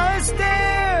 Now I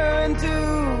stare into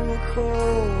a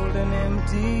cold and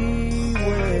empty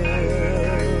well.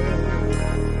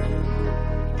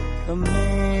 The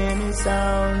many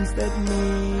sounds that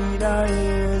meet our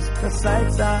ears, the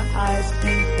sights our eyes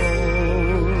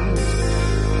behold,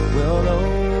 will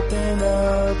open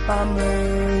up our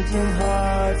raging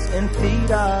hearts and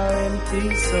feed our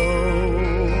empty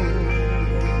souls.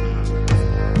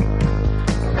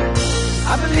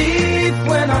 I believe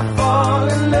when I fall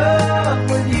in love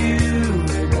with you,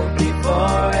 it will be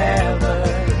forever.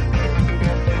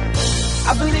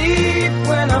 I believe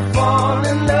when I fall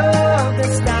in love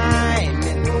this time,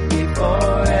 it will be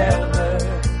forever.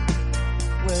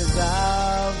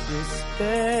 Without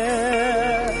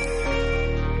despair,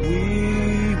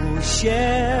 we will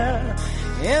share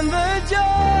in the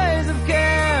joys of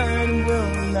care and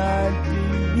will not be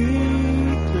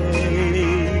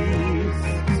replaced.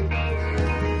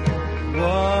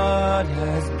 What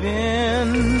has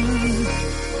been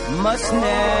must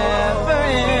never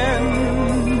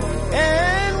end.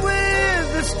 And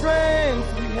with the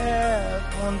strength we have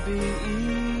won't be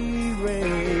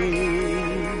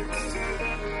erased.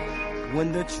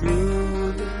 When the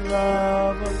truth of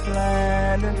love are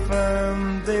planned and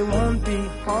firm, they won't be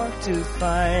hard to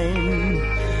find.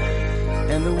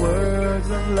 And the words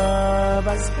of love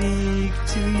I speak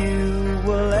to you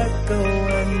will echo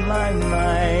in my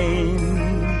mind.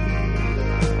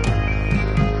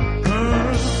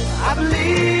 I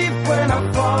believe when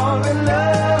I fall in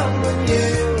love with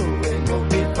you, it will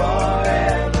be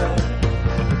forever.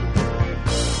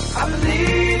 I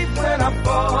believe when I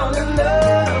fall in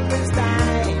love this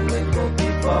time, it will be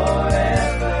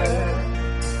forever.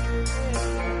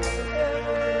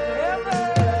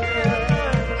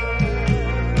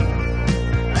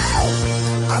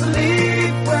 I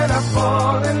believe when I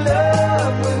fall in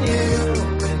love with you,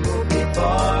 it will be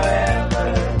forever.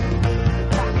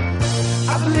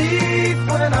 I believe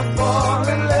when I fall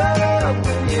in love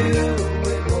with you,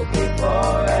 it will be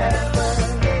forever.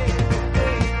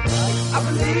 I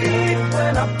believe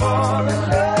when I fall in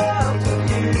love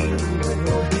with you, it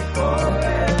will be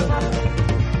forever.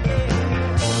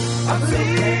 I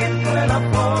believe when I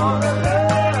fall in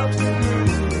love with you,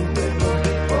 it will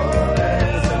be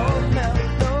forever.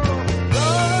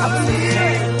 I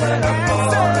believe when I fall in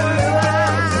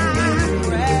love with you, it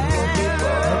will be forever. I believe when I fall in love with you, it will be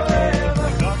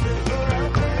forever.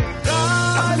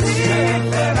 I believe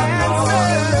when I fall in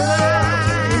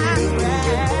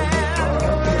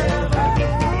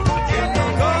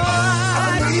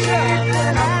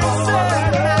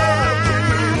love with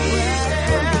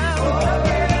you, it will be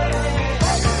forever.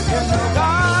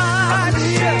 I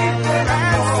believe when I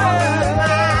fall in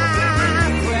love with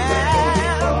you, it will be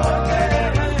forever.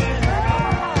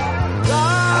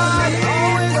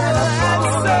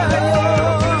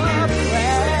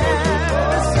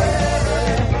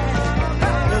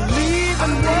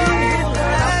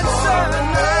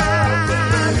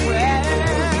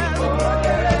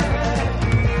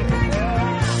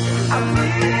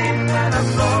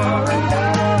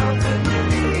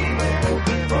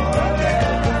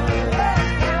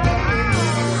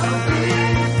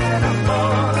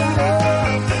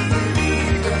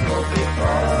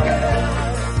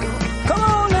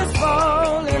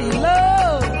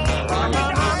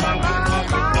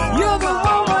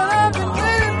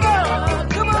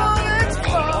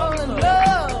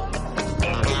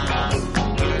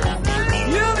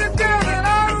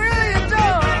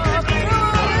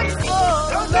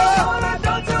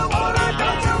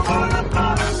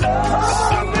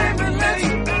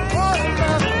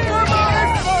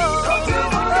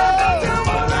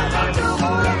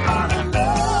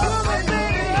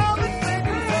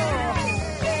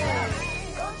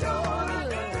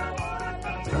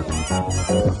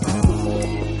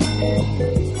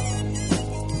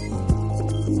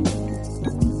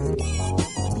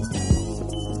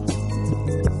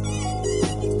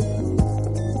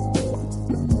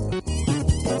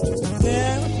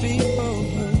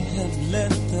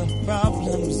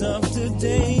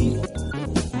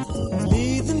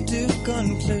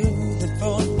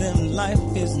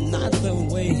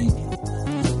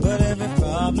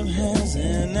 problem has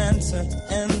an answer,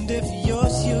 and if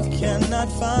yours you cannot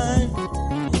find,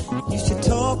 you should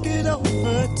talk it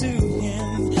over to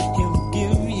him. He'll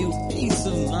give you peace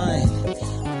of mind.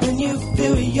 When you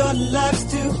feel your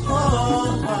life's too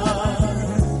hard,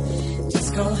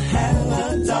 just go have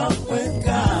a talk with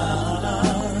God.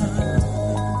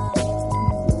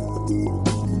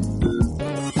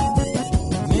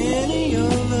 Many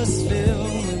of us feel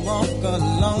we walk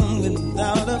alone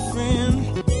without a friend,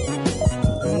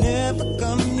 never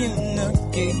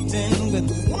communicating with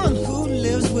one who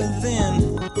lives within,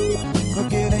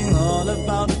 forgetting all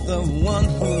about the one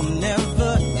who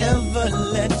never ever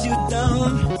let you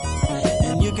down.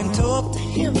 And you can talk to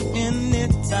him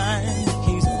anytime,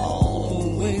 he's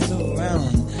always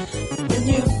around. When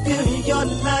you feel your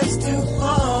life's too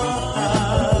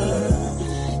hard,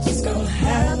 just go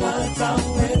have a talk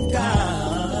with God.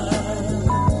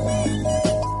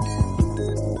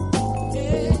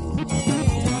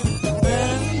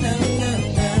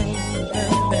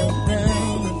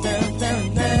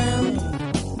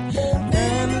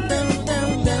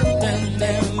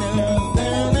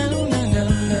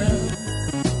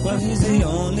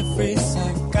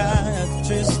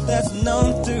 That's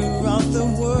known throughout the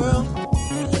world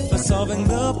for solving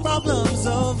the problems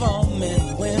of all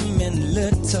men, women,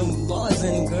 little boys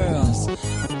and girls.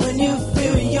 When you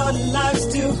feel your life's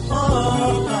too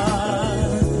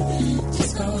hard,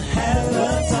 just go have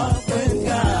a talk with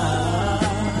God.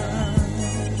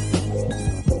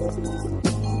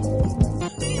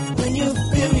 When you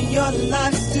feel your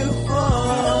life's too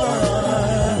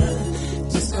hard,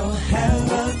 just go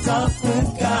have a talk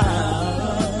with God.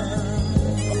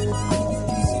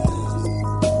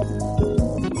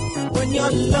 Your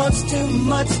load's too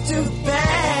much, too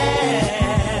bad.